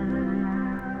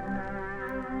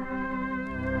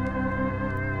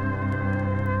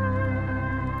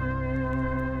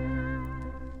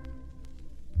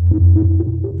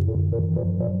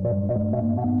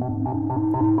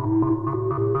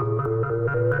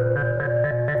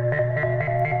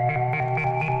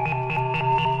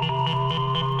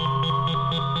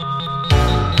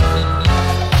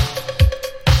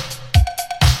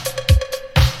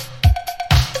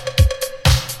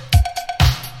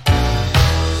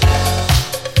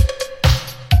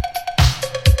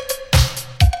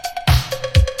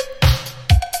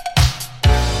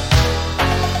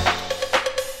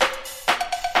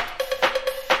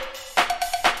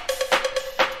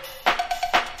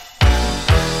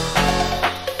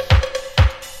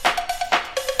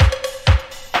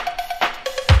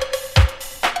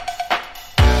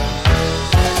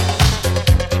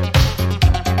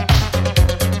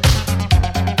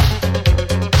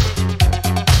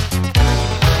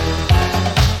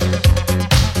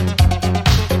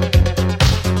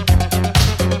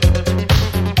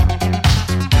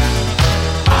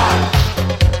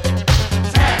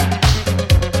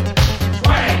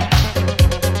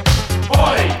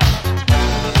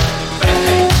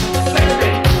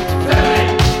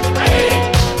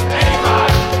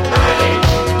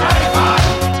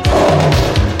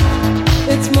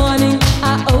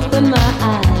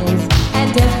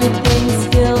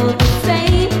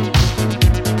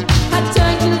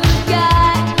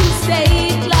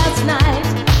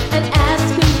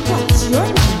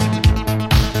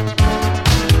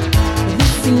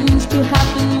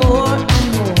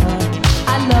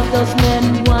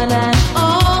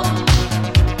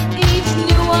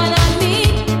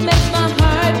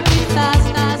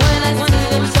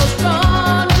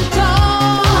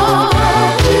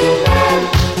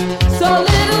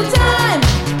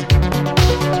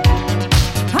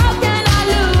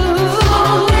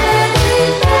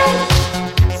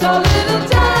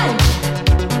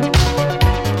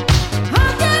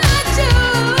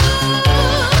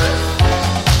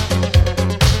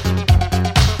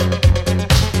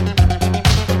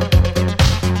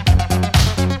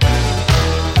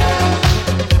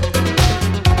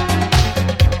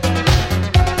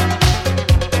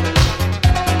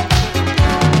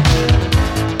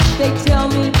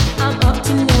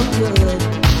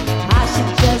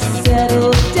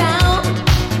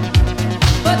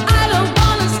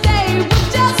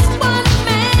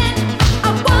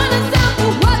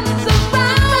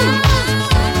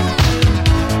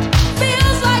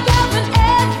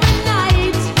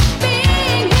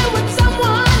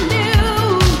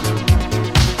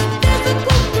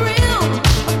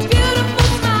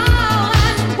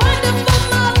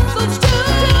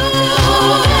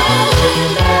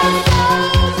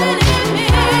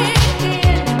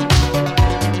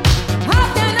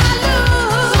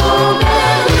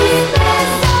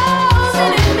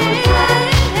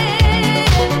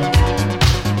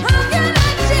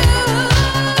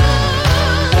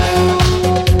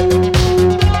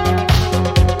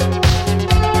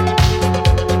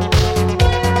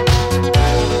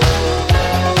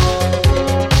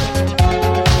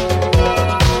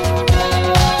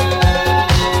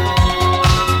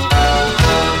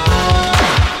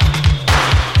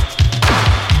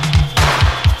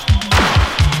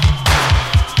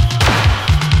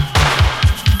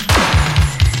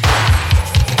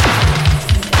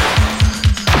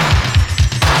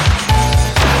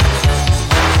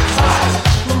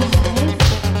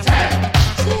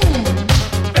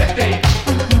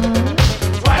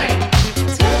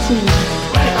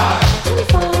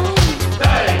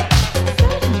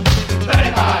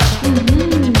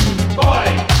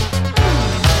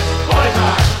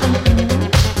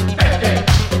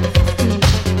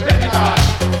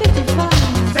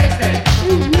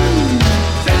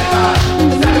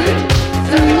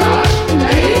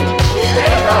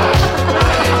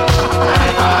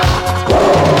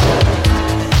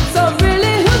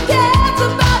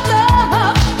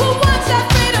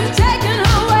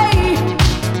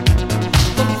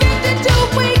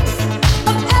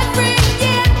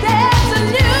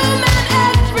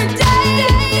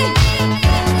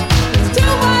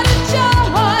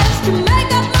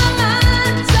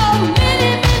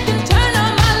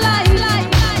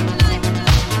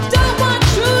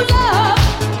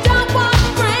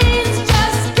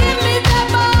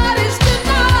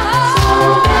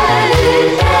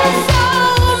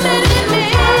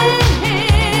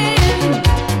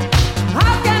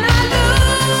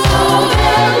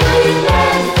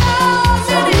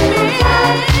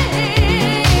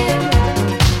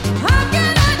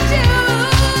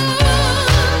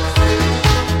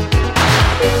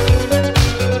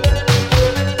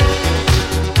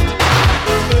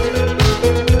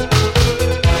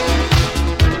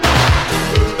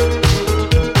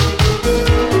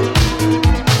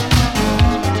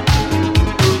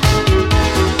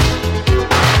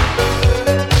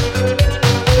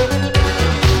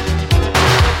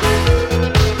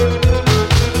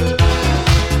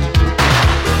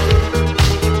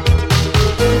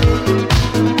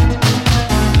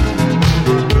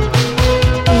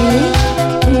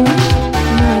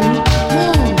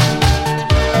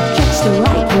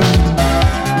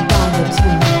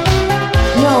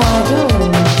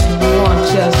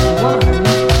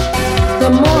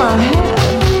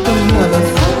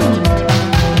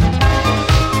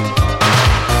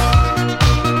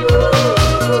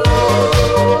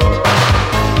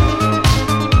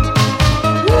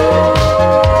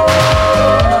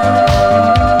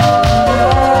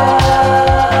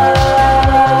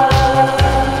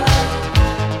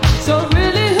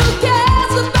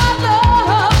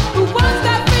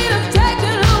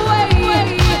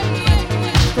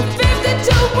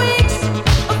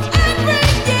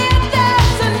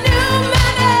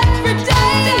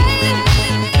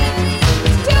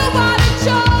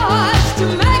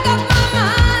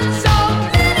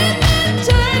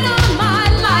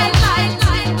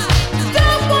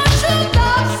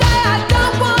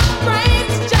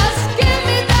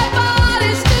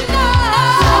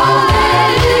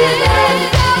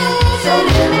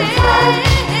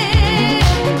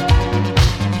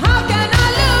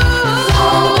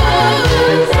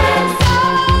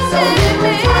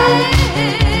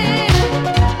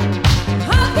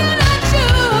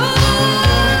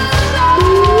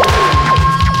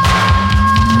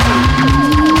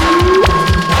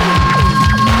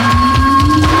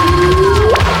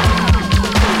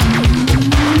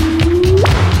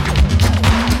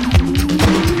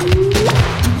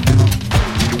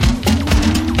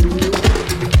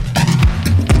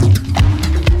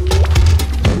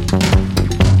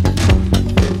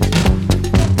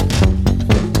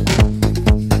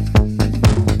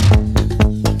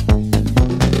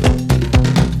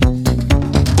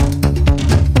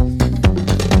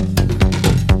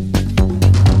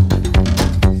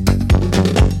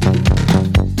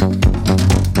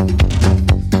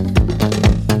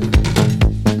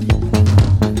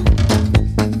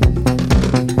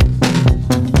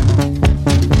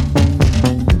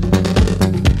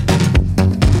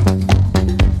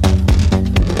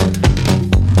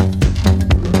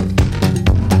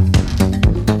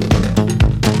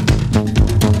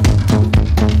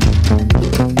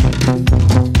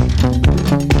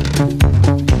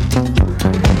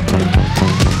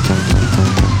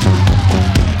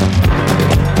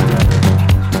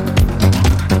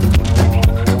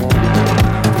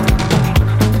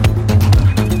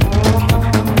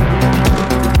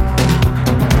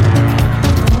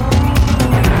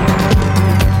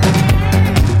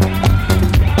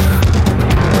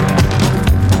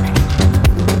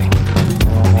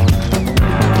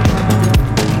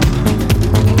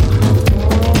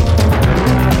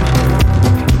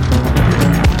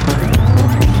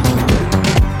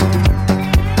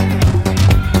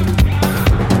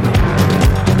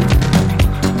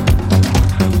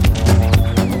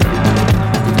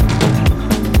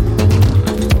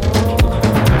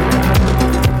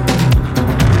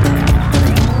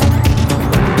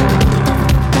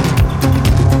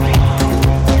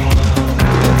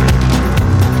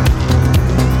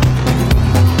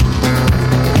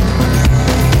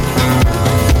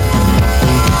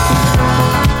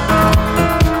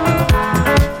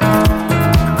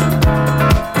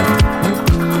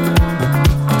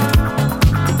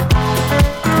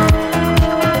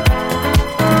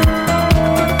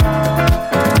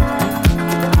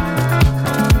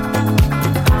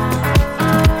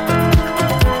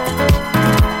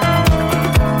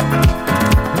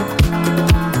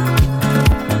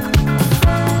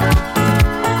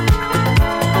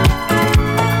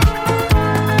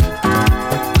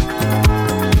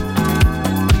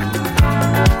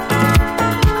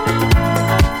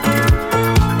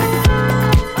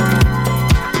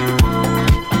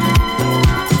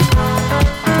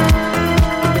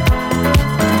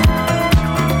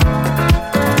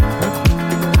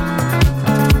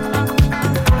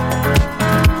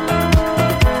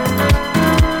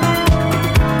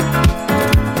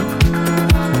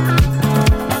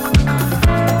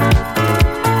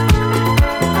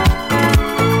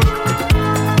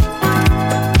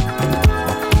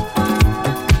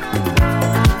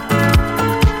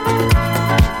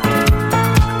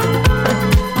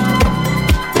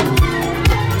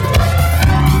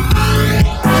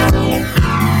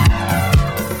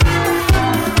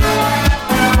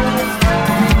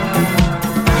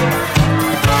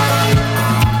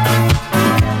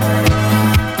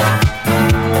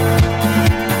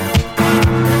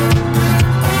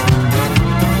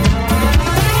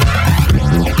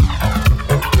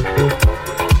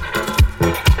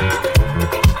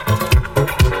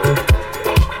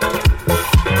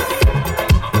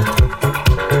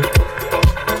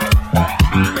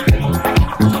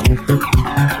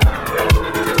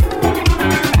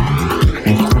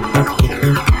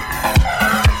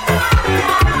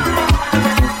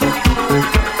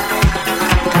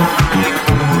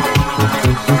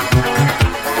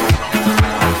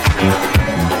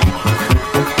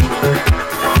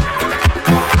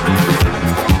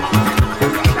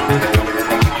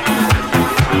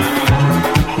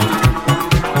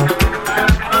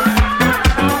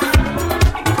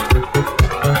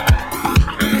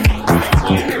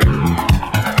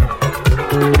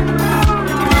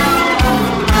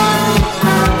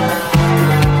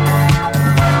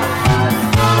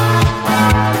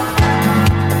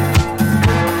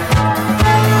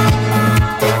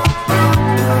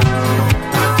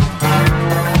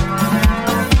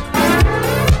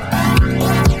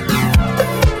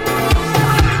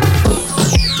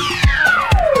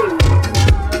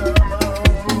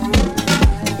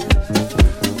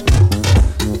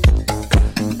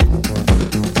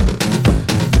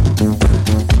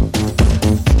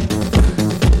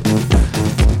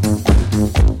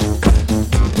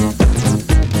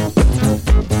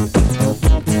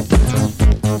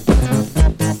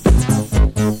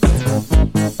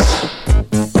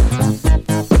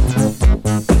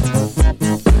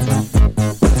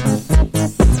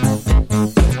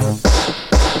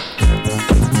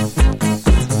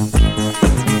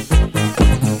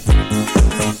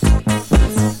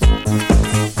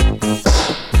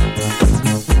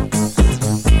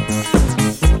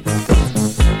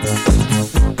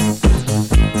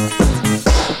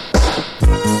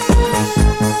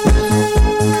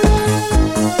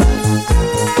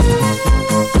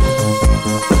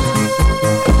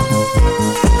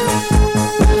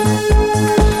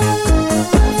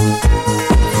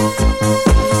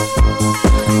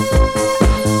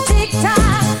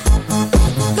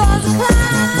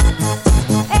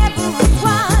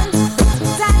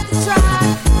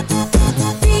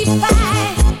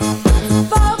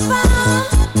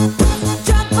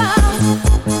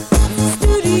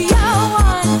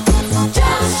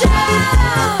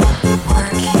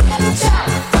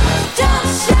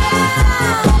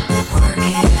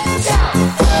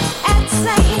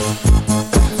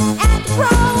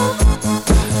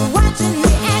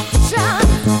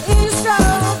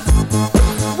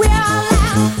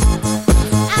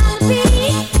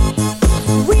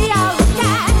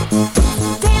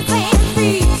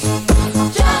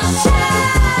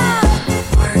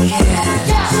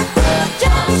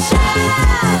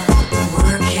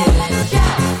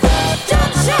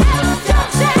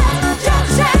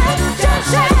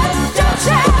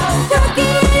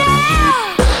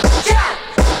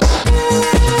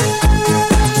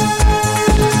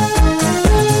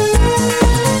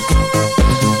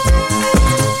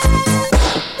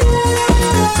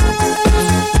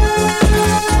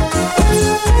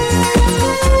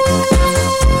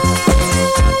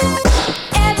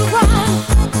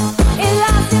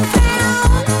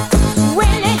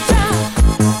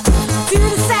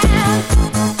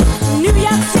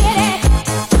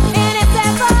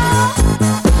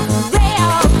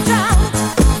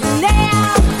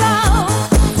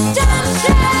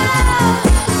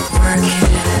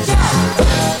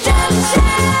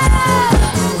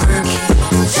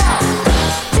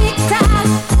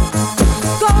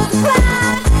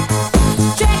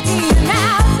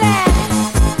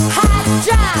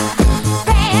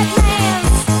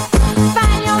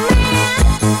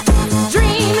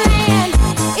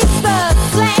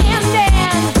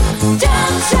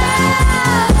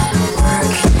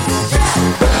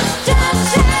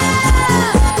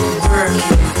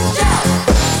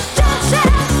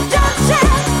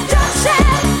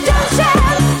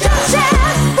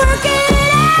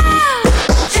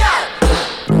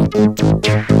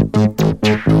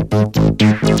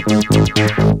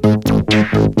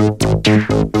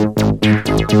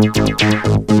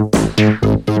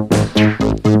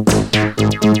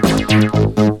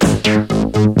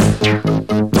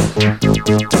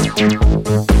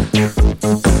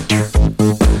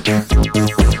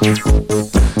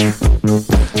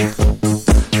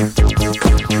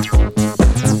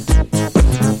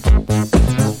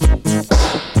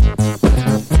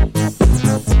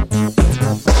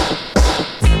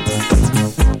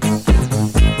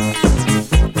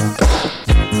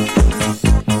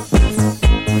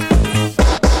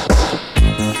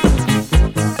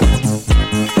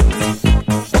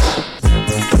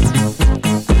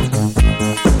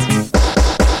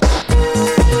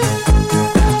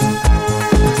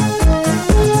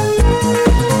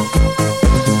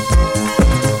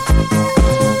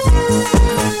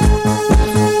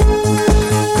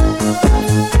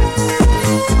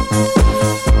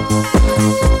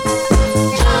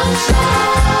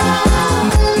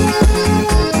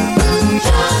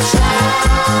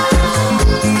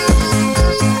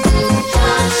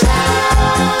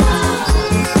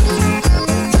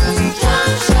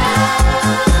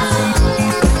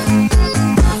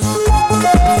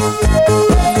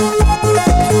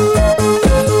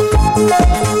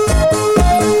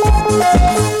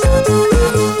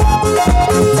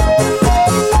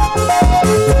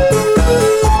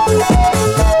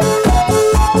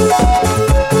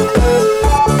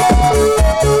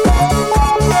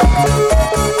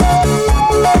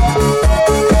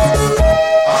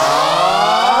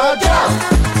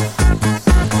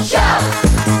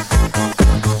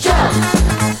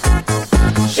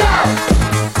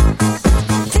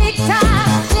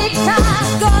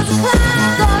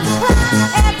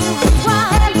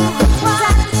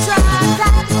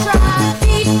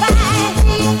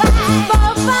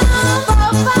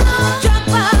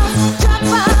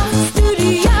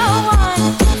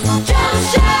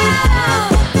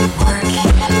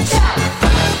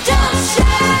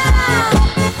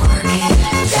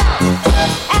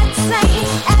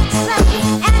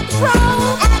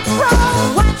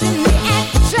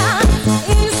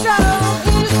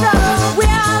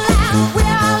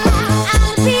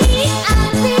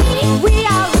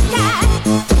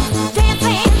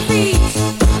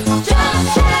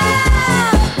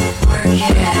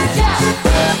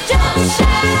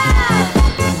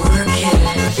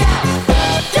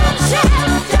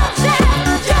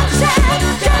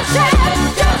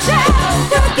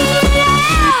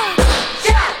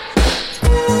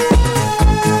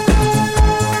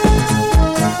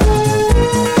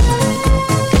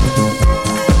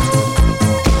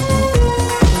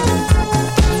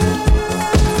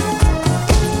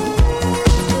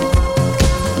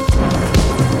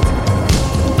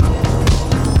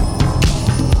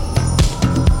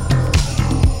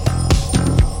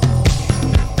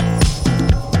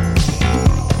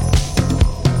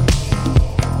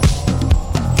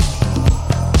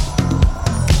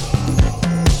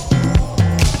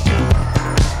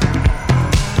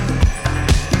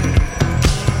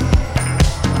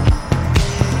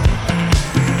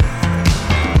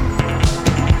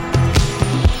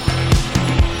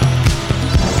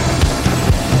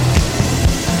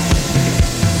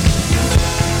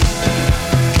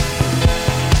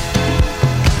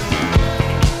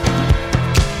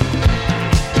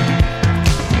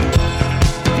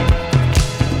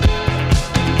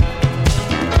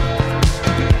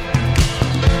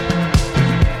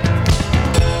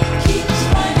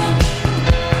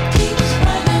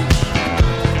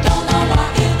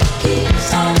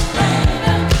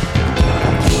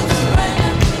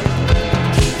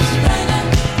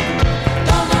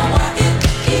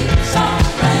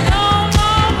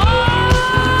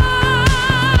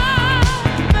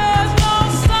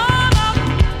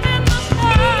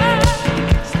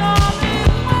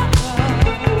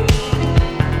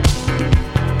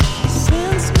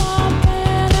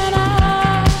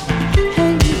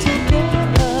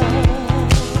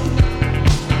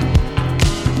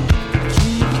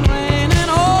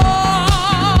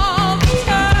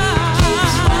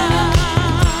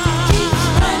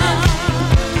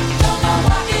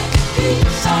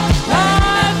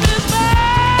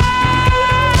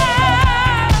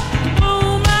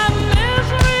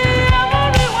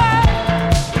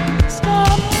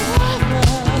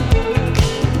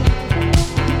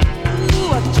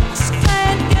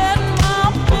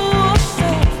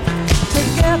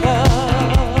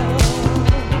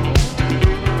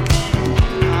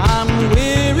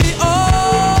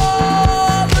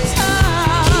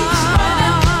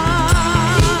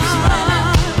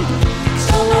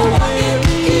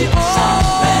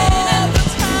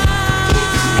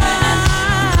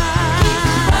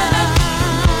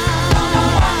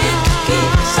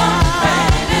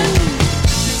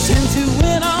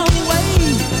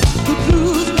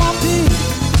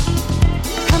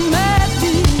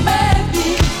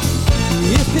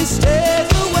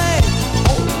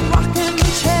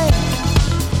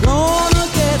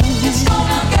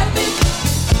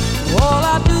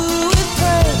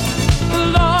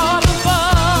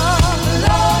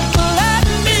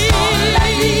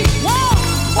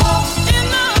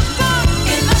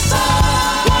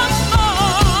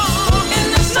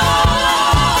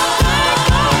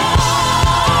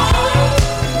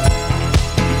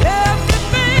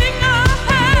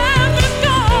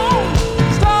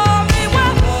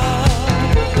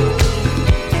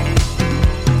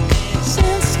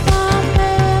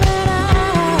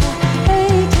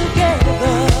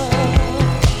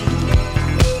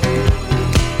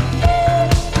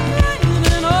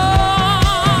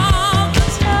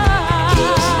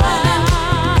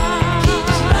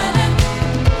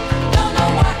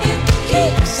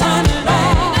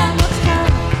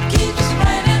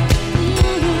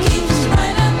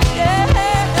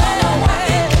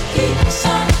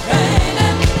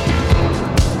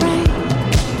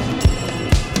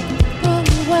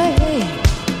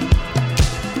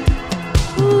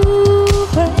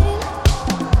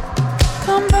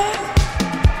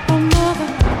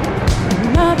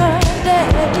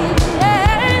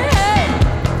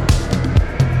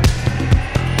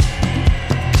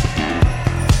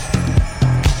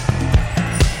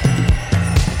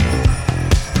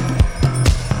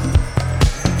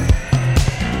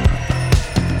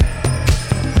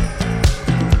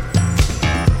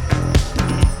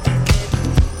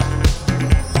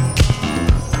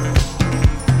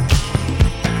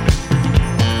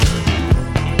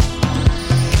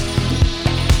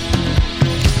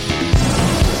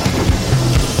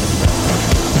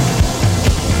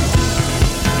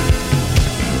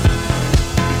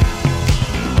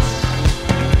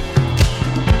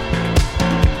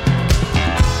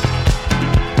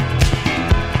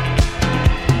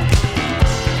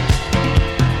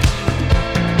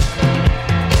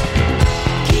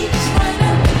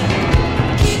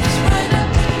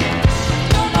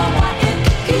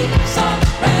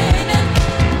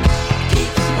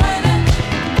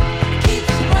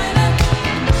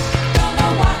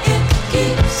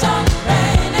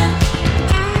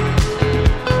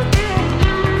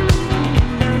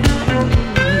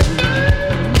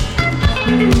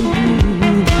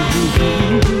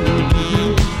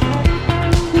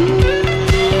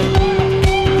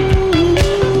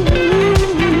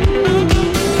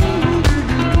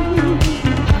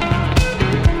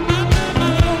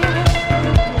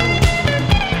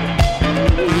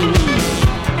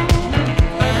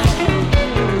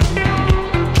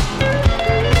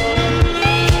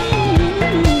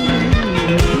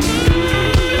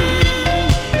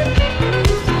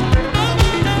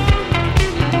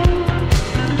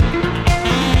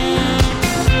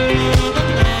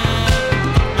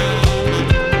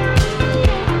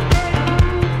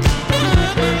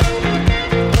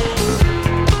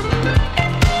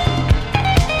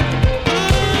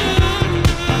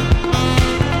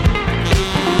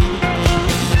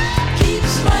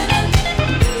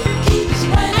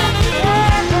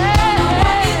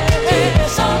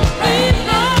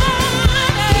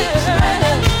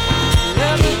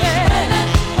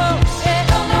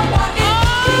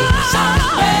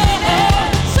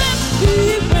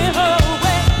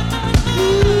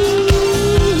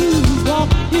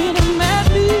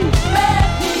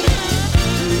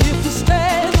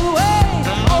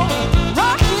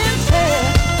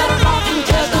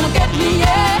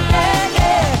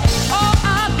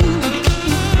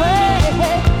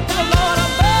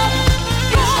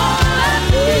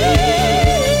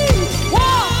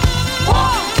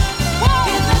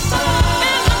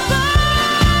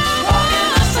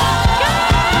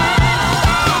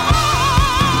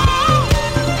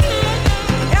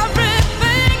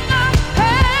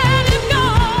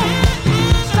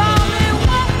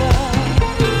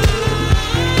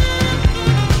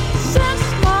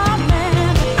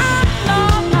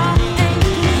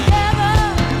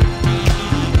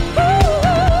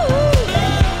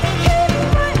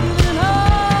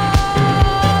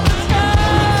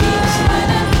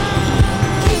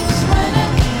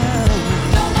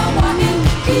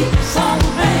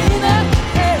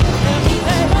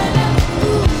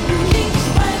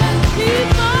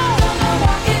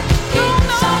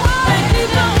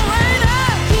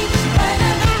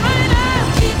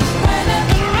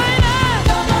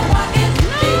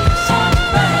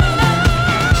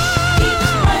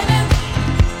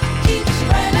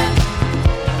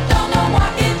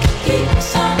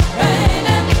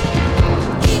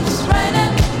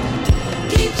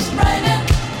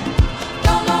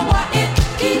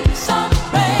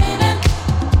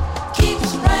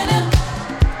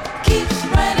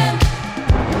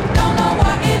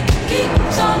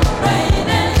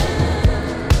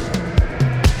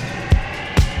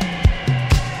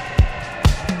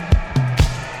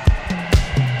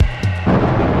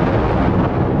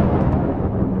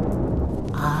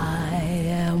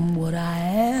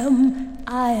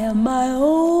 I am my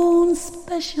own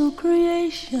special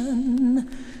creation.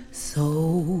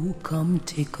 So come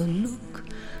take a look,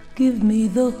 give me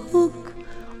the hook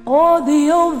or the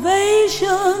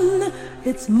ovation.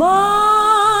 It's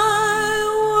my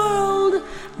world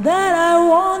that I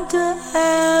want to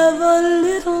have a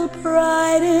little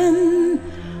pride in.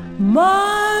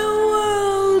 My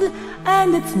world,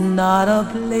 and it's not a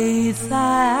place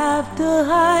I have to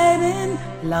hide in.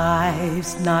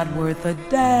 Life's not worth a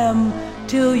damn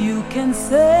till you can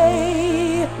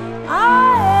say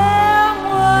I am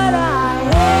what I